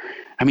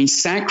 I mean,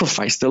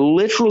 sacrifice, the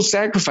literal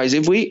sacrifice.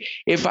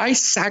 If I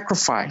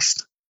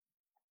sacrificed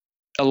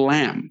a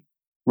lamb,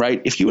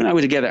 right? If you and I were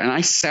together and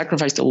I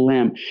sacrificed a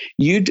lamb,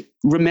 you'd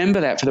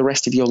remember that for the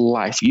rest of your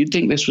life. You'd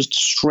think this was the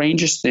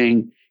strangest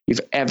thing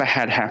you've ever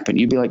had happen.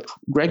 You'd be like,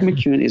 Greg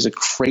McKeown is a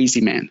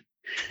crazy man.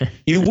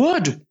 You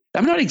would.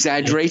 I'm not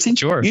exaggerating.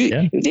 Sure.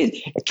 You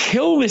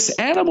kill this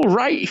animal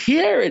right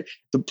here,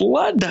 the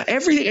blood,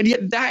 everything. And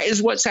yet that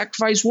is what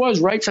sacrifice was,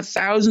 right? For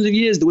thousands of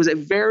years, there was a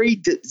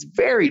very,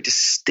 very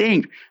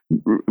distinct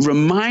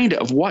reminder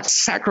of what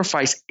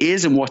sacrifice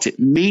is and what it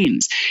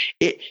means.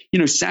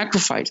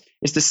 Sacrifice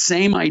is the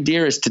same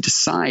idea as to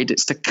decide.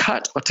 It's to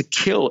cut or to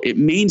kill. It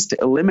means to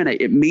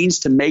eliminate. It means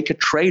to make a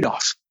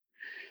trade-off.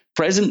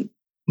 President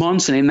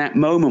Monson, in that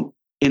moment,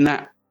 in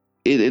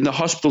the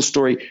hospital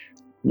story,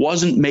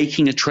 wasn't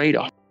making a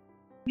trade-off.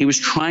 He was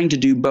trying to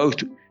do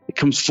both. It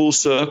comes full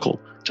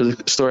circle to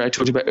the story I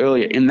talked about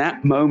earlier. In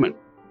that moment,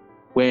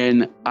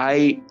 when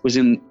I was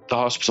in the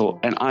hospital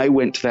and I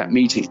went to that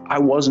meeting, I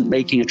wasn't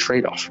making a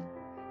trade-off.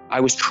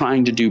 I was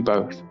trying to do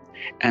both.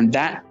 And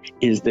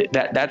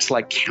that's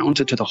like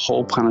counter to the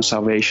whole plan of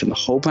salvation. The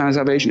whole plan of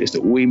salvation is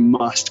that we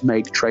must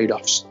make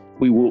trade-offs.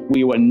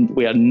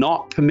 We are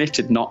not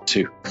permitted not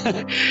to,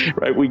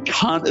 right? We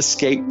can't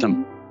escape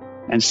them.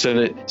 And so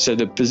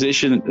the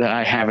position that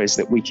I have is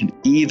that we can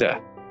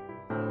either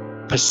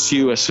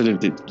pursue a sort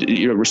of,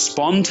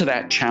 respond to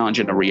that challenge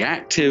in a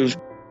reactive,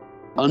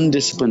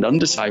 undisciplined,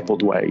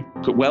 undiscipled way,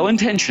 but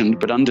well-intentioned,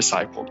 but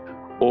undiscipled,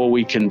 or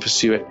we can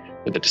pursue it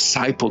with a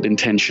discipled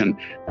intention,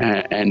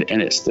 and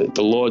it's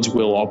the Lord's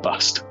will or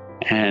bust.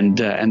 And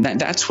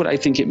that's what I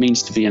think it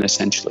means to be an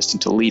essentialist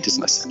and to lead as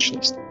an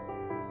essentialist.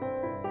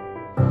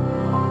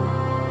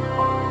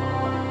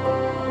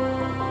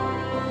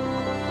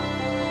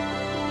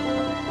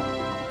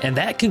 And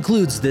that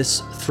concludes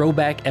this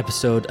throwback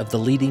episode of the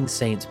Leading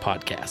Saints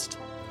podcast.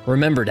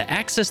 Remember, to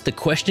access the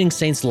Questioning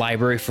Saints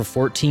library for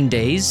 14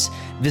 days,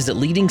 visit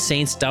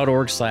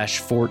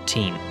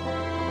leadingsaints.org/14.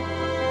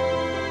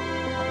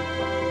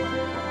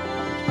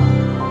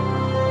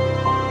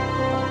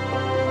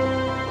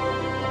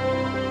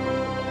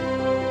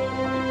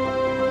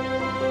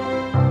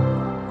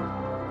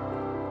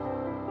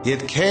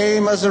 It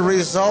came as a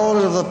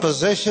result of the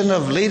position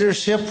of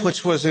leadership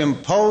which was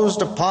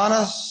imposed upon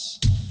us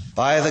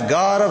by the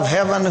God of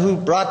heaven, who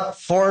brought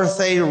forth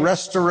a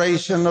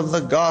restoration of the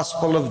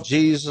gospel of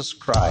Jesus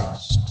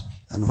Christ.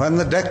 And when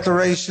the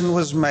declaration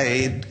was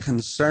made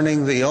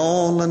concerning the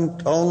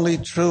only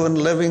true and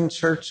living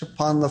church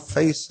upon the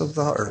face of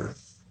the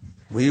earth,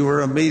 we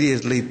were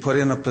immediately put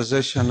in a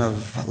position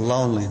of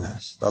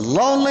loneliness, the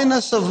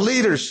loneliness of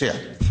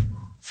leadership,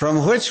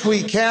 from which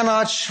we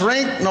cannot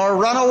shrink nor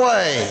run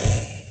away,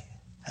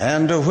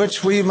 and to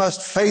which we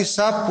must face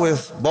up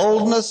with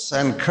boldness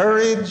and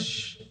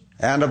courage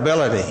and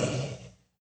ability.